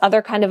to this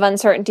other kind of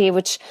uncertainty,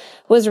 which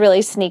was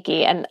really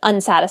sneaky and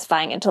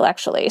unsatisfying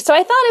intellectually. So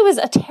I thought it was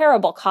a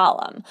terrible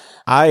column.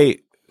 I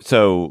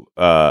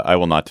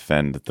will not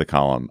defend the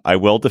column. I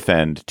will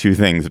defend two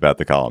things about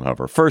the column,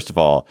 however. First of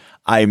all,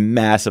 I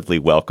massively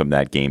welcome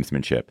that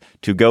gamesmanship.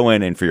 To go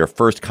in and for your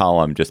first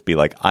column, just be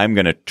like, I'm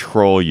going to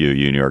troll you,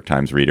 New York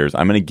Times readers.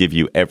 I'm going to give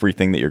you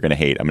everything that you're going to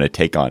hate. I'm going to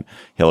take on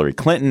Hillary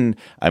Clinton.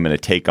 I'm going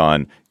to take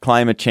on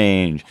climate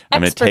change.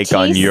 I'm going to take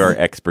on your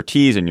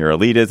expertise and your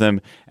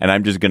elitism. And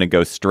I'm just going to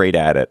go straight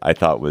at it. I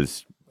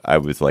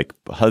was like,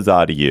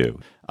 huzzah to you.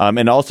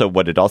 And also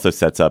what it also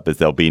sets up is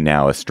there'll be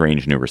now a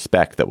strange new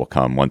respect that will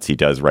come once he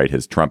does write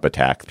his Trump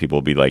attacks. People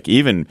will be like,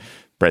 even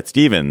Bret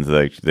Stephens,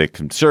 the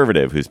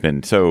conservative who's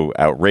been so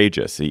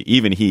outrageous,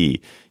 even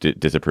he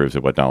disapproves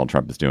of what Donald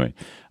Trump is doing.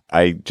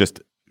 I just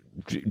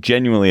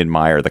genuinely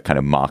admire the kind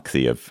of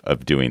moxie of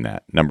doing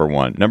that, number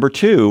one. Number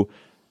two,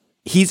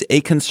 he's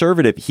a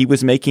conservative. He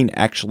was making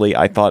actually,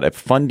 I thought, a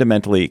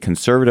fundamentally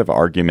conservative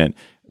argument,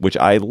 which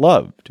I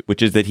loved,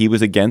 which is that he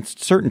was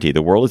against certainty.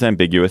 The world is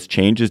ambiguous.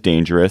 Change is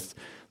dangerous.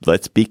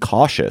 Let's be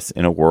cautious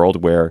in a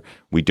world where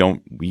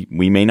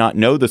we may not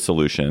know the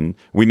solution.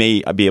 We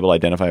may be able to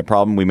identify a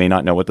problem. We may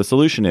not know what the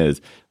solution is.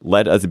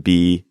 Let us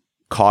be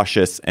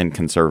cautious and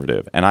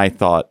conservative. And I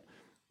thought,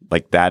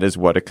 like, that is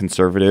what a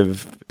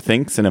conservative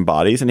thinks and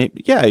embodies. And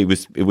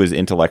it was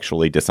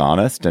intellectually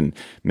dishonest and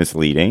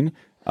misleading.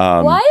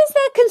 Why is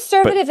that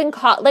conservative and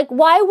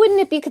why wouldn't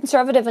it be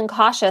conservative and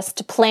cautious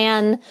to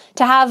plan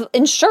to have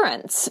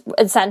insurance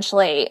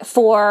essentially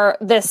for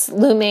this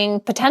looming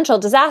potential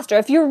disaster?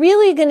 If you're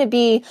really going to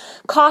be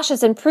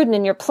cautious and prudent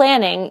in your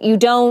planning, you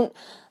don't,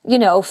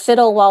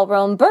 fiddle while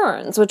Rome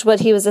burns, which what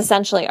he was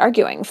essentially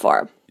arguing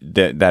for.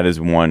 That is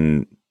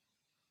one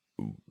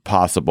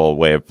possible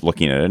way of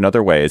looking at it.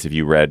 Another way is if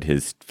you read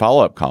his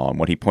follow-up column,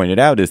 what he pointed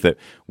out is that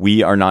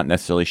we are not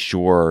necessarily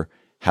sure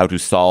how to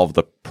solve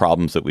the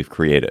problems that we've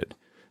created.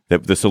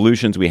 That the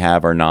solutions we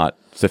have are not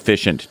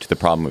sufficient to the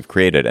problem we've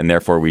created, and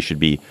therefore we should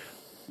be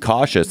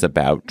cautious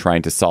about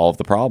trying to solve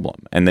the problem.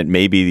 And that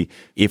maybe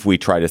if we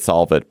try to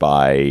solve it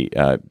by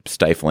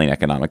stifling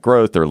economic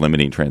growth or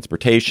limiting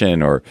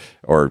transportation or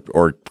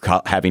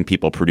having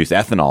people produce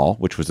ethanol,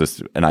 which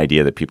was an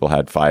idea that people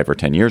had 5 or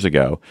 10 years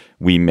ago,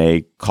 we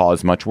may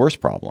cause much worse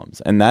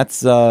problems. And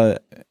that's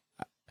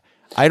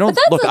I don't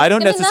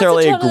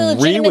necessarily that's a totally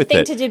agree with thing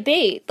it. To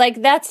debate,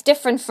 like that's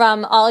different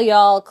from all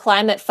y'all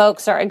climate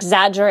folks are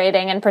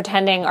exaggerating and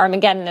pretending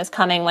Armageddon is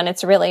coming when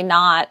it's really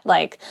not.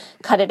 Like,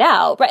 cut it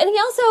out, right? And he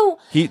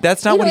also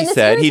that's not what he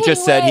said. He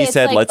just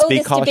said let's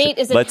be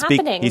cautious. Let's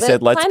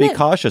be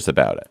cautious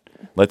about it.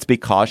 Let's be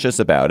cautious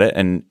about it.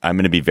 And I'm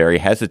going to be very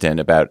hesitant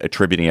about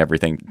attributing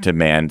everything to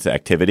man's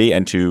activity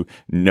and to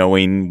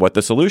knowing what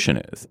the solution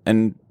is.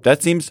 And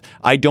that seems,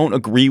 I don't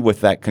agree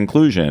with that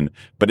conclusion,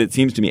 but it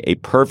seems to me a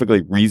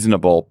perfectly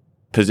reasonable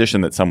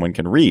position that someone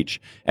can reach.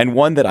 And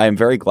one that I am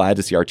very glad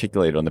to see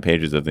articulated on the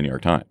pages of the New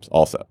York Times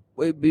also.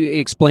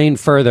 Explain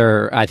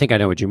further. I think I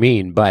know what you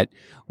mean, but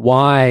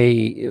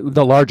why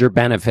the larger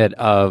benefit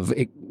of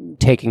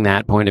taking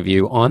that point of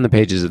view on the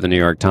pages of the New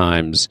York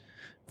Times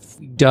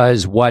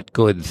does what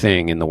good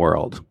thing in the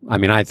world? I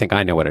mean, I think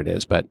I know what it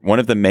is, but one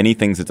of the many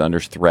things that's under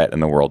threat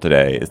in the world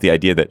today is the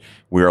idea that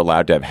we're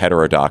allowed to have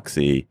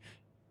heterodoxy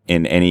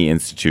in any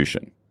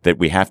institution, that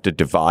we have to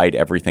divide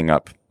everything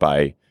up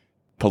by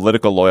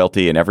political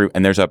loyalty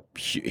and there's a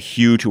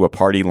hue to a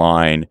party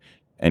line.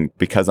 And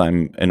because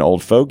I'm an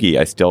old fogey,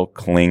 I still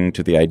cling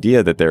to the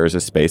idea that there is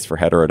a space for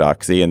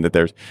heterodoxy and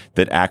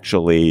that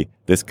actually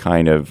this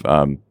kind of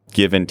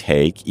give and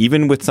take,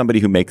 even with somebody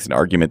who makes an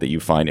argument that you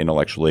find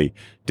intellectually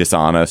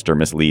dishonest or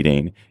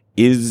misleading,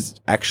 is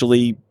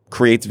actually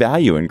creates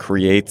value and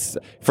creates,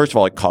 first of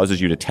all, it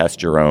causes you to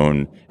test your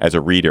own, as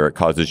a reader, it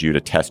causes you to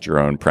test your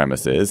own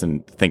premises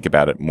and think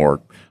about it more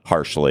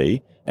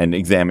harshly and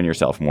examine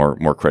yourself more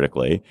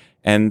critically.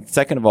 And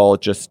second of all,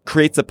 it just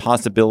creates a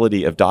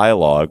possibility of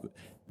dialogue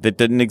that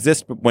didn't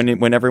exist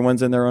when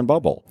everyone's in their own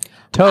bubble.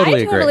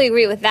 Totally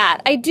agree with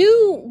that. I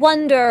do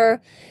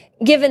wonder,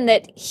 given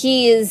that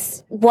he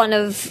is one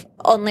of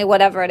only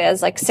whatever it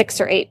is, like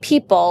 6 or 8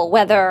 people,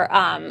 whether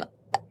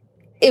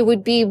it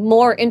would be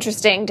more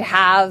interesting to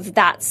have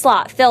that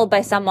slot filled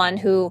by someone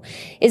who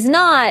is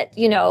not,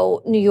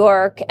 New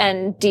York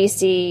and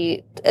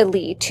DC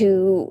elite,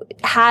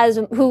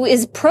 who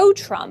is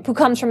pro-Trump, who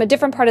comes from a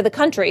different part of the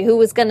country,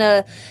 who is going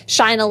to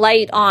shine a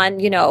light on,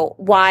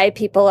 why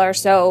people are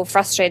so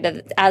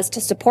frustrated as to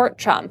support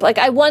Trump. Like,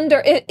 I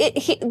wonder,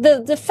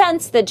 the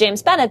defense that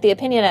James Bennet, the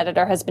opinion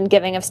editor, has been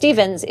giving of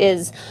Stevens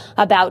is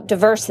about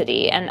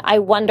diversity. And I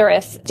wonder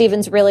if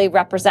Stevens really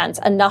represents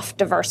enough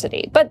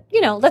diversity. But,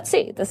 let's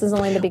see. early. This is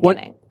only the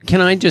beginning.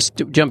 Can I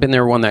just jump in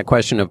there on that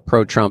question of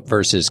pro-Trump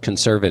versus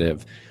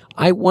conservative?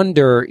 I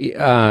wonder,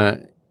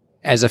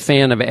 as a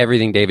fan of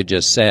everything David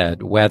just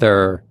said,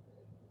 whether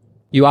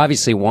you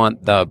obviously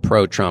want the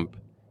pro-Trump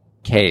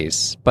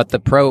case, but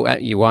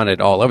you want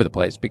it all over the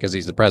place because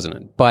he's the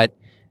president. But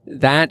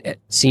that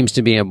seems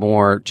to be a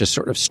more just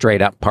sort of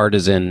straight up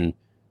partisan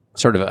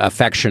sort of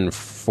affection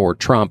for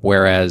Trump,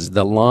 whereas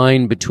the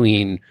line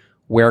between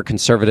where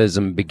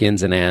conservatism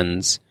begins and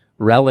ends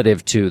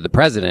relative to the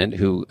president,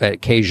 who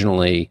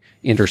occasionally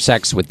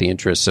intersects with the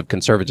interests of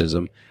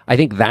conservatism, I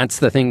think that's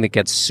the thing that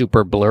gets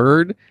super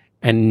blurred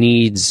and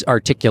needs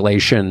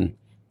articulation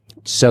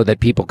so that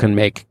people can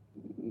make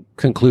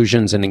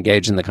conclusions and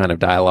engage in the kind of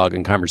dialogue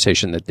and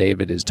conversation that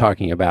David is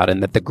talking about,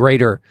 and that the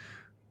greater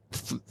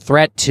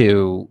threat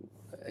to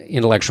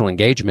intellectual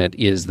engagement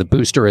is the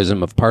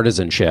boosterism of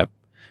partisanship.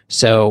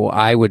 So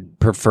I would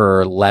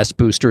prefer less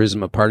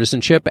boosterism of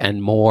partisanship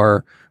and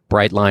more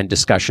bright line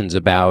discussions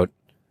about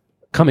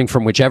coming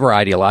from whichever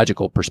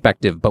ideological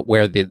perspective, but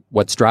where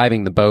what's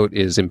driving the boat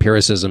is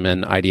empiricism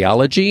and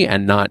ideology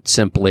and not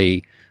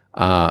simply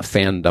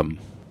fandom.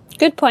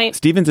 Good point.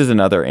 Stevens is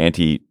another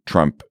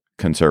anti-Trump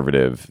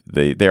conservative.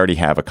 They already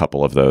have a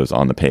couple of those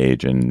on the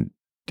page, and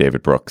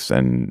David Brooks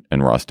and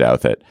Ross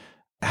Douthat.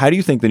 How do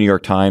you think the New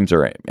York Times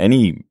or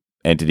any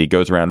entity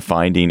goes around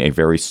finding a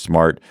very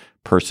smart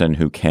person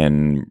who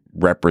can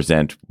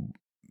represent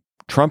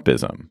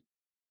Trumpism?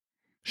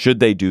 Should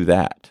they do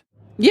that?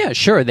 Yeah,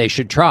 sure, they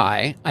should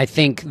try. I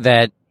think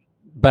the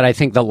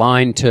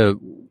line to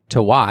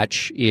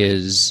watch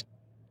is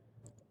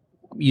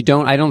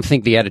I don't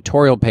think the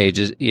editorial page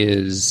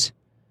is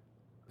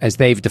as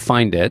they've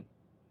defined it,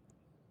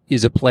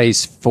 is a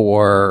place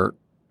for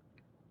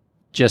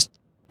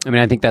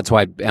I think that's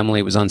why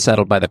Emily was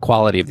unsettled by the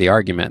quality of the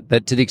argument.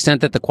 That to the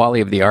extent that the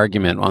quality of the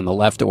argument on the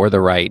left or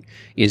the right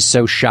is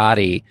so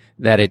shoddy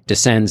that it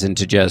descends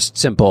into just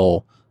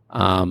simple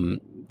kind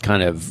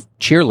of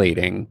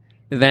cheerleading,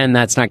 then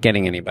that's not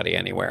getting anybody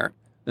anywhere.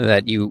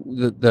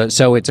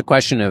 So it's a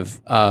question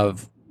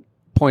of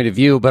point of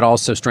view, but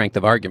also strength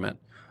of argument.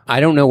 I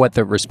don't know what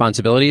the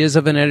responsibility is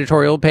of an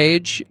editorial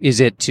page. Is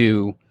it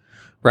to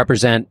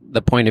represent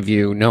the point of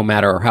view no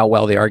matter how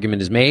well the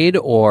argument is made,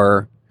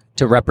 or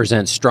to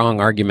represent strong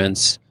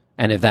arguments?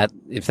 And if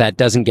that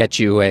doesn't get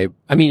you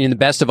in the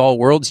best of all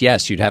worlds,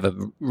 yes, you'd have a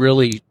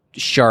really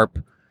sharp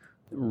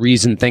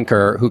reasoned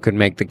thinker who could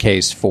make the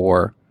case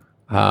for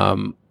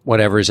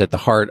whatever is at the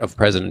heart of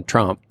President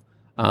Trump.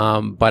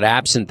 But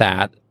absent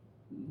that,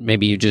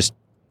 maybe you just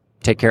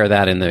take care of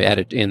that in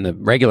the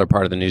regular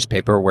part of the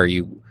newspaper, where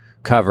you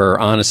cover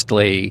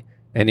honestly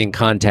and in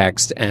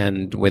context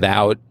and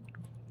without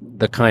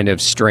the kind of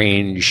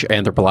strange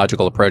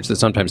anthropological approach that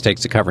sometimes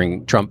takes to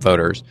covering Trump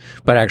voters,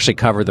 but actually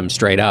cover them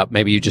straight up.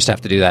 Maybe you just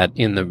have to do that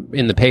in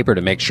the paper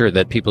to make sure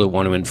that people who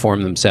want to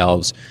inform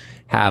themselves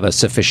have a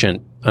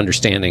sufficient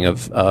understanding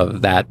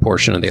of that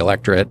portion of the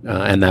electorate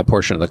and that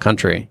portion of the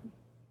country.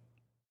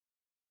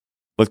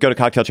 Let's go to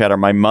Cocktail Chatter.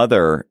 My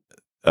mother,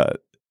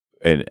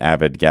 an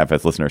avid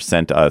GabFest listener,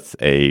 sent us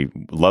a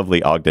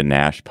lovely Ogden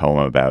Nash poem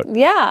about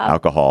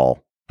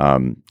alcohol,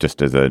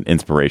 just as an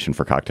inspiration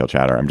for Cocktail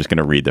Chatter. I'm just going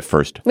to read the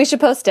first. We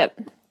should post it.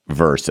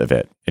 Verse of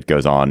it. It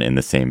goes on in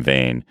the same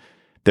vein.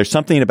 There's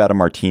something about a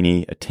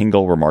martini, a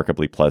tingle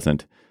remarkably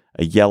pleasant,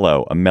 a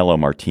mellow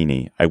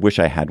martini. I wish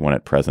I had one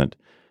at present.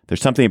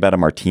 There's something about a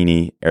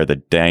martini ere the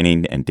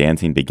dining and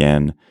dancing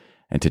begin.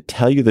 And to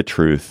tell you the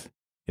truth,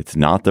 it's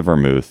not the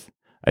vermouth.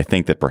 I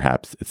think that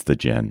perhaps it's the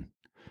gin.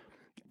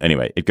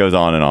 Anyway, it goes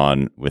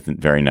on with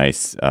very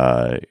nice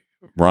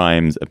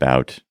rhymes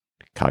about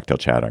Cocktail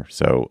Chatter.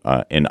 So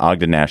in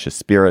Ogden Nash's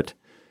spirit,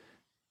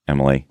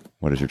 Emily,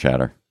 what is your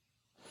chatter?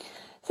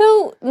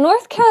 So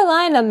North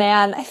Carolina,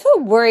 man, I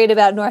feel worried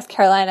about North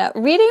Carolina.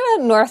 Reading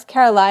about North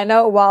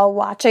Carolina while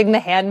watching The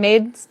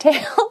Handmaid's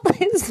Tale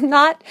is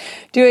not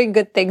doing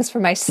good things for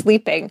my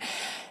sleeping.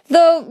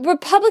 The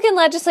Republican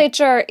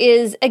legislature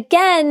is,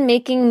 again,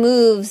 making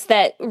moves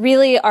that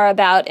really are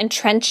about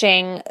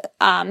entrenching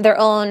their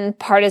own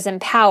partisan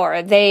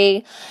power.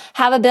 They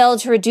have a bill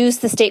to reduce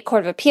the state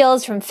court of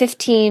appeals from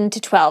 15 to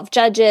 12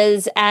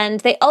 judges, and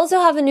they also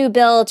have a new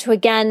bill to,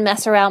 again,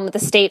 mess around with the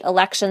state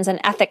elections and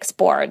ethics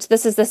boards.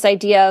 This is this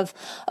idea of,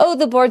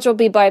 the boards will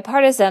be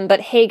bipartisan, but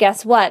hey,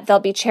 guess what? They'll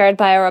be chaired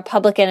by a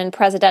Republican in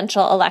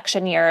presidential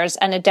election years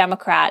and a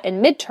Democrat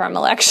in midterm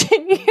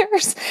election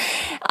years.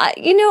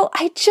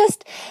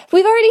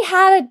 We've already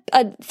had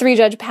a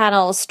 3-judge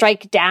panel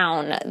strike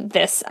down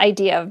this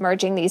idea of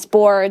merging these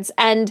boards,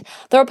 and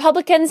the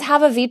Republicans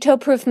have a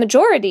veto-proof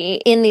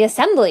majority in the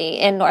assembly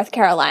in North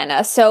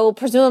Carolina. So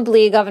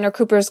presumably Governor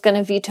Cooper's going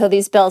to veto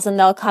these bills and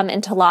they'll come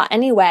into law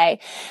anyway.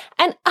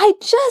 And I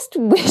just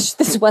wish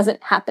this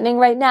wasn't happening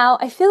right now.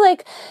 I feel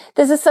like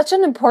this is such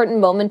an important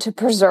moment to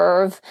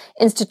preserve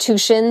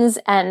institutions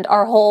and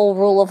our whole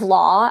rule of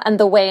law and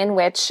the way in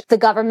which the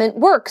government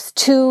works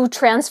to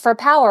transfer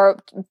power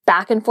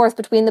back and forth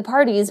between the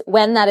parties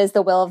when that is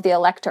the will of the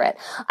electorate.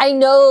 I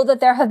know that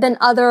there have been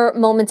other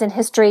moments in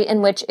history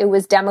in which it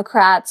was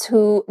Democrats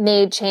who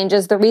made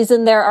changes. The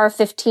reason there are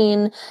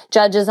 15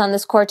 judges on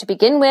this court to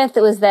begin with,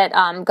 it was that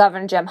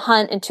Governor Jim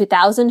Hunt in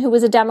 2000, who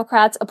was a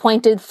Democrat,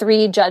 appointed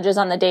 3 judges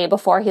on the day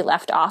before he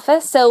left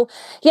office. So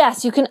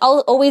yes, you can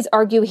always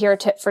argue here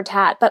tit for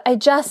tat, but I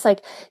just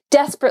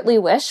desperately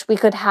wish we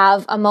could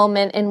have a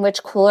moment in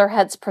which cooler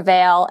heads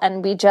prevail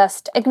and we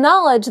just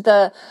acknowledge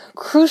the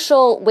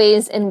crucial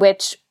ways in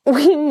which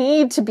we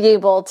need to be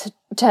able to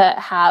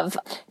have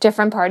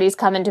different parties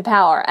come into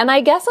power. And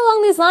I guess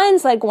along these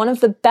lines, one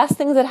of the best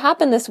things that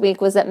happened this week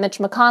was that Mitch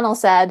McConnell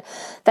said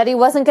that he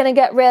wasn't going to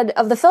get rid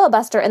of the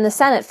filibuster in the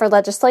Senate for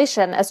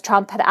legislation as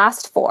Trump had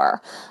asked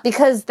for,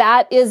 because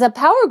that is a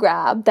power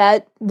grab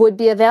that would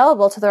be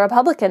available to the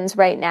Republicans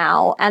right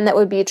now, and that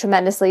would be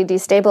tremendously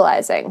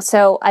destabilizing.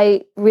 So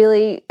I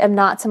really am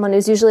not someone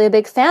who's usually a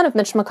big fan of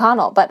Mitch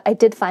McConnell, but I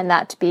did find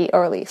that to be a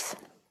relief.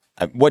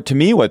 What's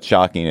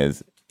shocking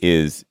is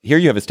here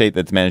you have a state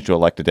that's managed to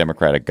elect a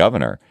Democratic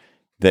governor,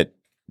 that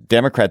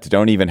Democrats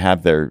don't even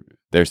have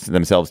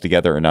themselves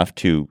together enough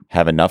to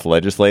have enough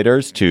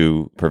legislators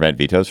to prevent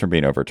vetoes from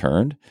being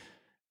overturned.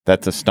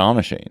 That's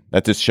astonishing.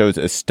 That just shows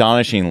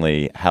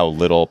astonishingly how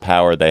little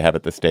power they have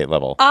at the state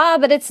level.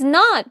 But it's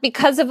not,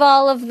 because of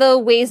all of the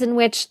ways in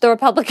which the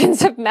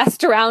Republicans have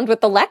messed around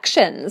with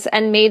elections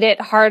and made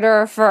it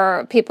harder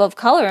for people of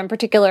color in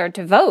particular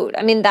to vote.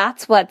 I mean,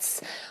 that's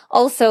what's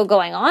also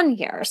going on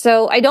here.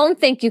 So I don't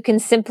think you can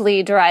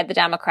simply deride the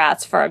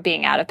Democrats for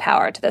being out of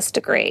power to this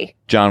degree.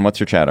 John, what's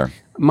your chatter?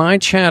 My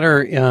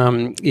chatter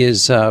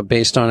is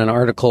based on an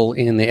article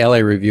in the LA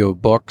Review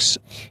of Books,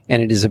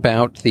 and it is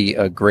about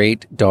the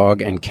Great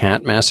Dog and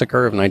Cat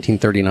Massacre of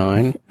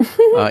 1939.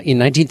 In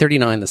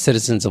 1939, the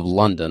citizens of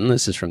London,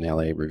 this is from the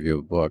LA Review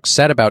of Books,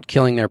 set about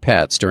killing their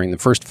pets during the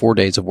first 4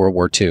 days of World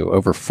War II.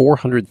 Over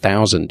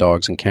 400,000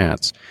 dogs and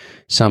cats.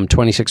 Some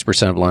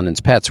 26% of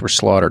London's pets were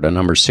slaughtered, a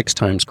number 6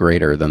 times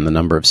greater than the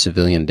number of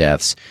civilian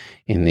deaths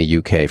in the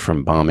UK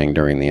from bombing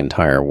during the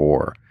entire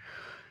war.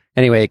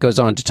 Anyway, it goes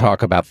on to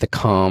talk about the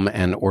calm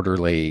and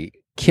orderly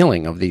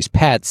killing of these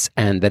pets,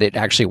 and that it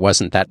actually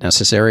wasn't that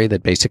necessary,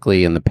 that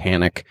basically in the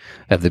panic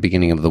of the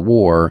beginning of the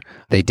war,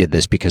 they did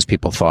this because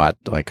people thought,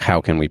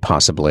 how can we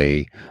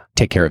possibly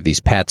take care of these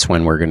pets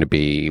when we're going to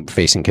be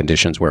facing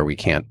conditions where we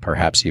can't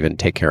perhaps even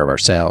take care of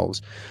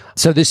ourselves.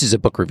 So this is a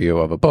book review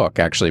of a book,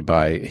 actually,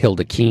 by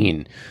Hilda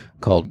Keene,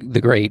 called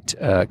The Great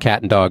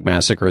Cat and Dog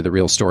Massacre, The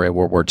Real Story of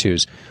World War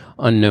II's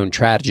Unknown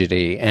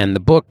Tragedy. And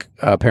the book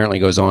apparently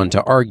goes on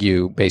to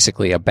argue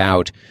basically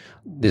about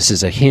this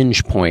is a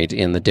hinge point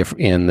in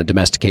the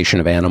domestication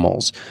of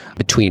animals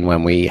between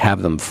when we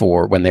have them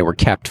when they were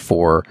kept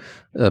for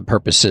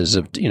purposes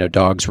of,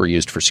 dogs were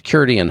used for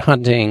security and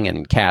hunting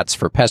and cats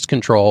for pest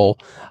control,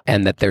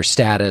 and that their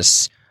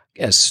status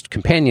as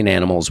companion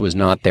animals was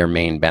not their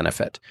main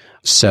benefit.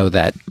 So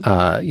that,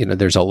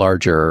 there's a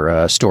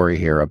larger story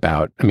here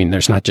about,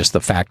 there's not just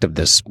the fact of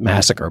this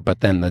massacre,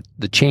 but then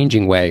the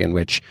changing way in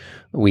which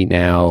we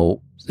now,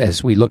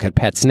 as we look at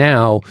pets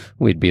now,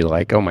 we'd be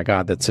like, oh my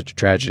God, that's such a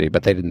tragedy.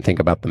 But they didn't think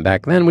about them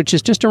back then, which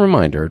is just a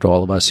reminder to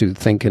all of us who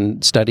think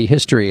and study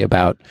history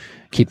about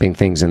keeping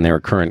things in their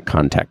current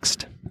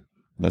context.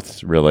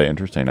 That's really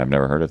interesting. I've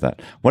never heard of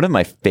that. One of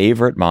my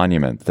favorite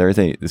monuments,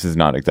 this is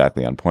not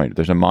exactly on point.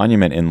 There's a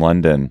monument in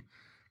London,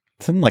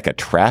 something like a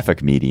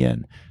traffic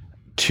median,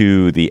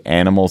 to the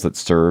animals that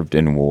served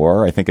in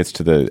war. I think it's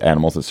to the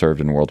animals that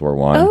served in World War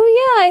I. Oh,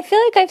 yeah. I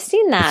feel like I've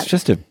seen that. It's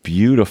just a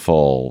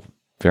beautiful,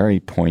 very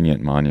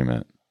poignant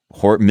monument.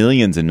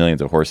 Millions and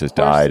millions of horses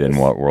died in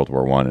World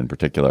War I in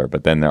particular,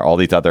 but then there are all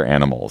these other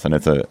animals, and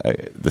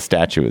the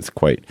statue is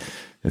quite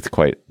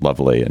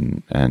lovely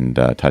and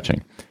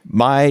touching.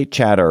 My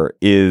chatter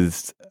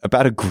is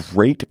about a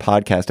great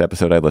podcast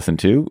episode I listened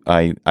to.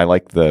 I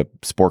like the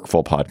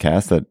Sporkful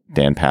podcast that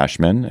Dan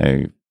Pashman,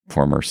 a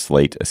former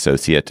Slate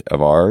associate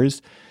of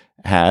ours,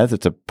 has.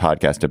 It's a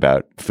podcast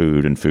about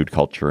food and food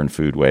culture and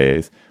food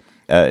ways.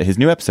 His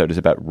new episode is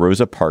about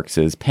Rosa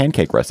Parks's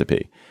pancake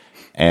recipe.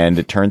 And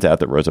it turns out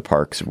that Rosa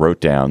Parks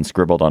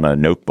scribbled on a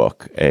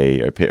notebook,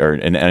 or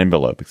an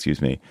envelope,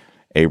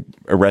 a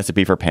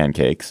recipe for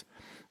pancakes.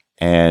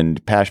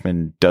 And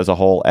Pashman does a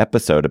whole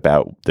episode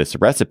about this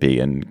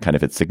recipe and kind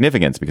of its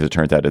significance, because it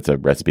turns out it's a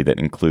recipe that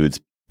includes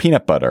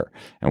peanut butter.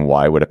 And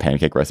why would a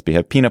pancake recipe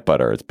have peanut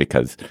butter? It's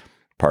because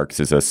Parks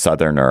is a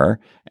Southerner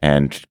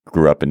and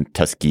grew up in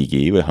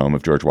Tuskegee, the home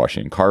of George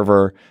Washington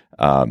Carver.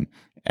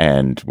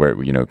 And where,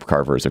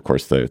 Carver is, of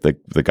course,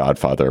 the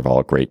godfather of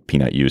all great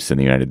peanut use in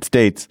the United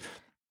States.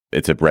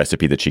 It's a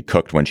recipe that she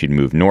cooked when she'd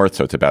moved north.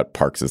 So it's about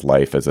Parks's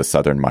life as a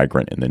Southern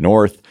migrant in the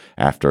North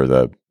after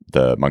the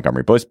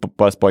Montgomery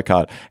bus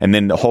boycott. And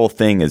then the whole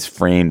thing is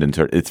framed and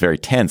it's very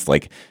tense,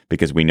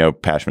 because we know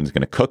Pashman's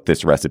going to cook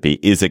this recipe.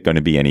 Is it going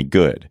to be any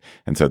good?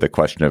 And so the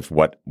question of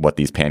what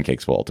these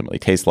pancakes will ultimately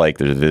taste like.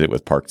 There's a visit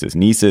with Parks's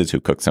nieces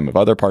who cook some of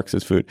other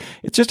Parks's food.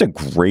 It's just a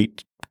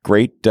great,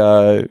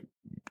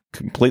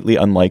 completely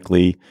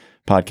unlikely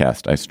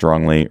podcast. I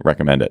strongly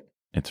recommend it.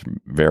 It's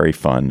very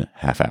fun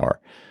half hour.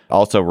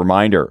 Also,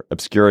 reminder,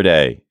 Obscura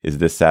Day is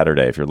this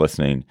Saturday. If you're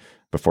listening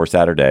before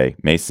Saturday,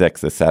 May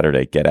 6th, this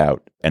Saturday, get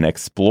out and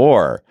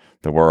explore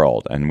the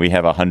world. And we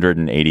have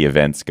 180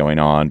 events going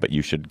on, but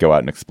you should go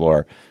out and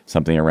explore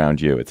something around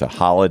you. It's a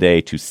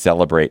holiday to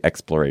celebrate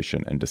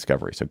exploration and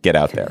discovery. So get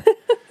out there.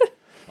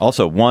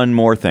 Also, one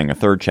more thing, a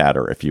third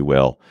chatter, if you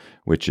will,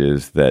 which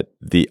is that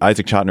the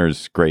Isaac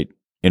Chotner's great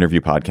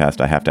interview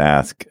podcast, I Have to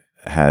Ask,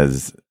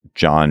 has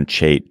Jonathan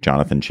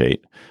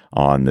Chait,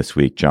 on this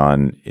week.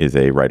 John is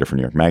a writer for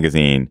New York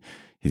Magazine.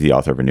 He's the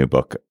author of a new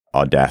book,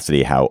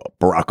 Audacity, How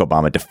Barack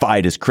Obama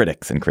Defied His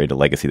Critics and Created a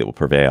Legacy That Will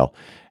Prevail.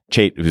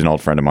 Chait, who's an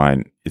old friend of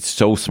mine, is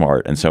so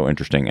smart and so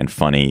interesting and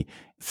funny,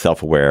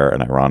 self-aware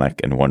and ironic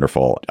and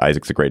wonderful.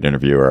 Isaac's a great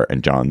interviewer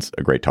and John's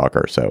a great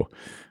talker. So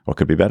what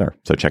could be better?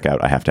 So check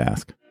out I Have to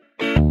Ask.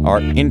 Our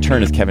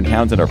intern is Kevin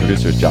Townsend. Our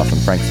producer is Jocelyn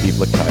Frank. Steve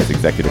Lickteig is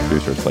executive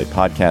producer of Slate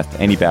Podcast.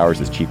 Annie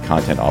Bowers is chief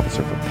content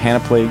officer for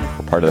Panoply.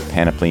 We're part of the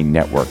Panoply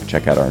Network.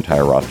 Check out our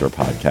entire roster of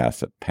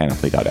podcasts at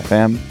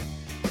panoply.fm.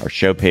 Our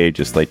show page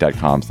is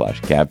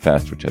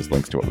slate.com/gabfest, which has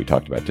links to what we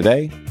talked about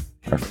today.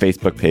 Our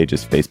Facebook page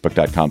is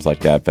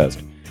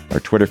facebook.com/gabfest.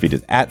 Our Twitter feed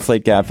is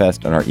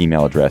 @SlateGabFest, and our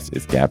email address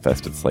is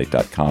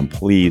gabfest@slate.com.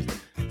 Please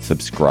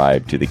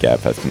subscribe to the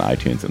Gabfest on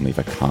iTunes and leave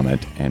a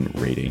comment and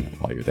rating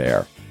while you're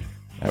there.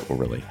 That will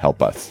really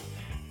help us.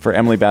 For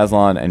Emily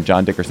Bazelon and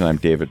John Dickerson, I'm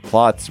David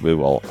Plotz. We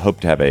will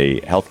hope to have a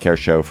healthcare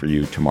show for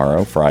you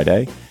tomorrow,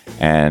 Friday.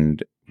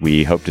 And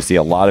we hope to see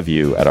a lot of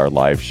you at our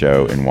live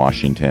show in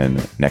Washington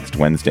next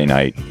Wednesday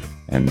night.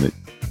 And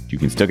you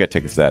can still get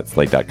tickets to that,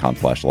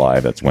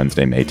 slate.com/live. That's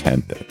Wednesday, May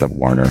 10th at the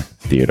Warner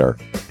Theater.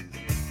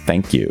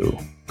 Thank you.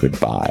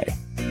 Goodbye.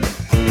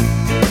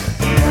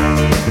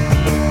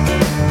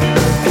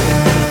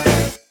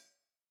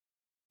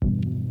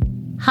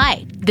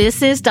 Hi,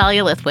 this is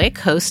Dahlia Lithwick,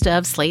 host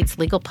of Slate's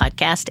legal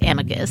podcast,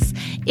 Amicus.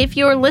 If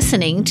you're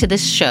listening to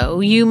this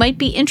show, you might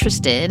be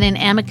interested in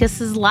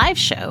Amicus's live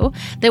show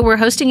that we're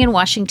hosting in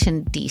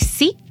Washington,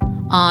 D.C.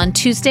 on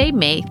Tuesday,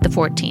 May the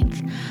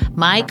 14th.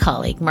 My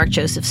colleague, Mark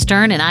Joseph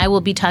Stern, and I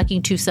will be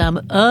talking to some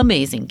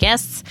amazing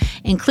guests,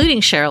 including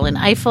Sherrilyn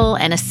Ifill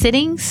and a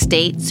sitting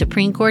state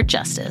Supreme Court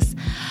justice,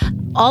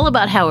 all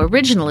about how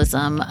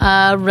originalism,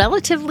 a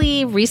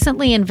relatively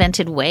recently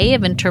invented way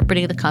of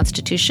interpreting the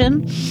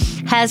Constitution,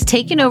 has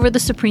taken over the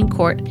Supreme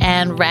Court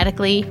and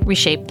radically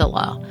reshaped the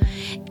law.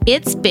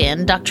 It's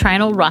been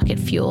doctrinal rocket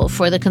fuel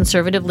for the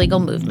conservative legal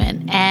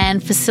movement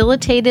and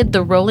facilitated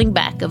the rolling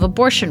back of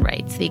abortion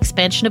rights, the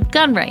expansion of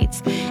gun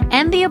rights,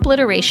 and the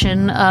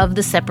obliteration of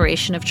the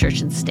separation of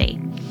church and state.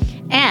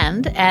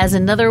 And as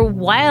another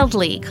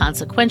wildly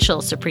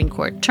consequential Supreme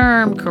Court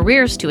term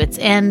careers to its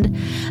end,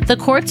 the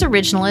court's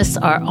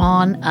originalists are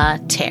on a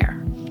tear.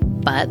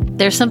 But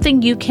there's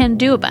something you can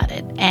do about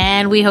it,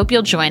 and we hope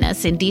you'll join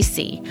us in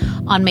D.C.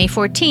 on May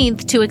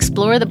 14th to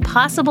explore the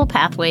possible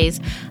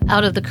pathways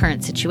out of the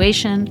current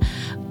situation.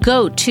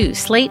 Go to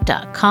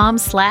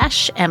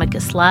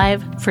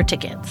slate.com/amicuslive for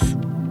tickets.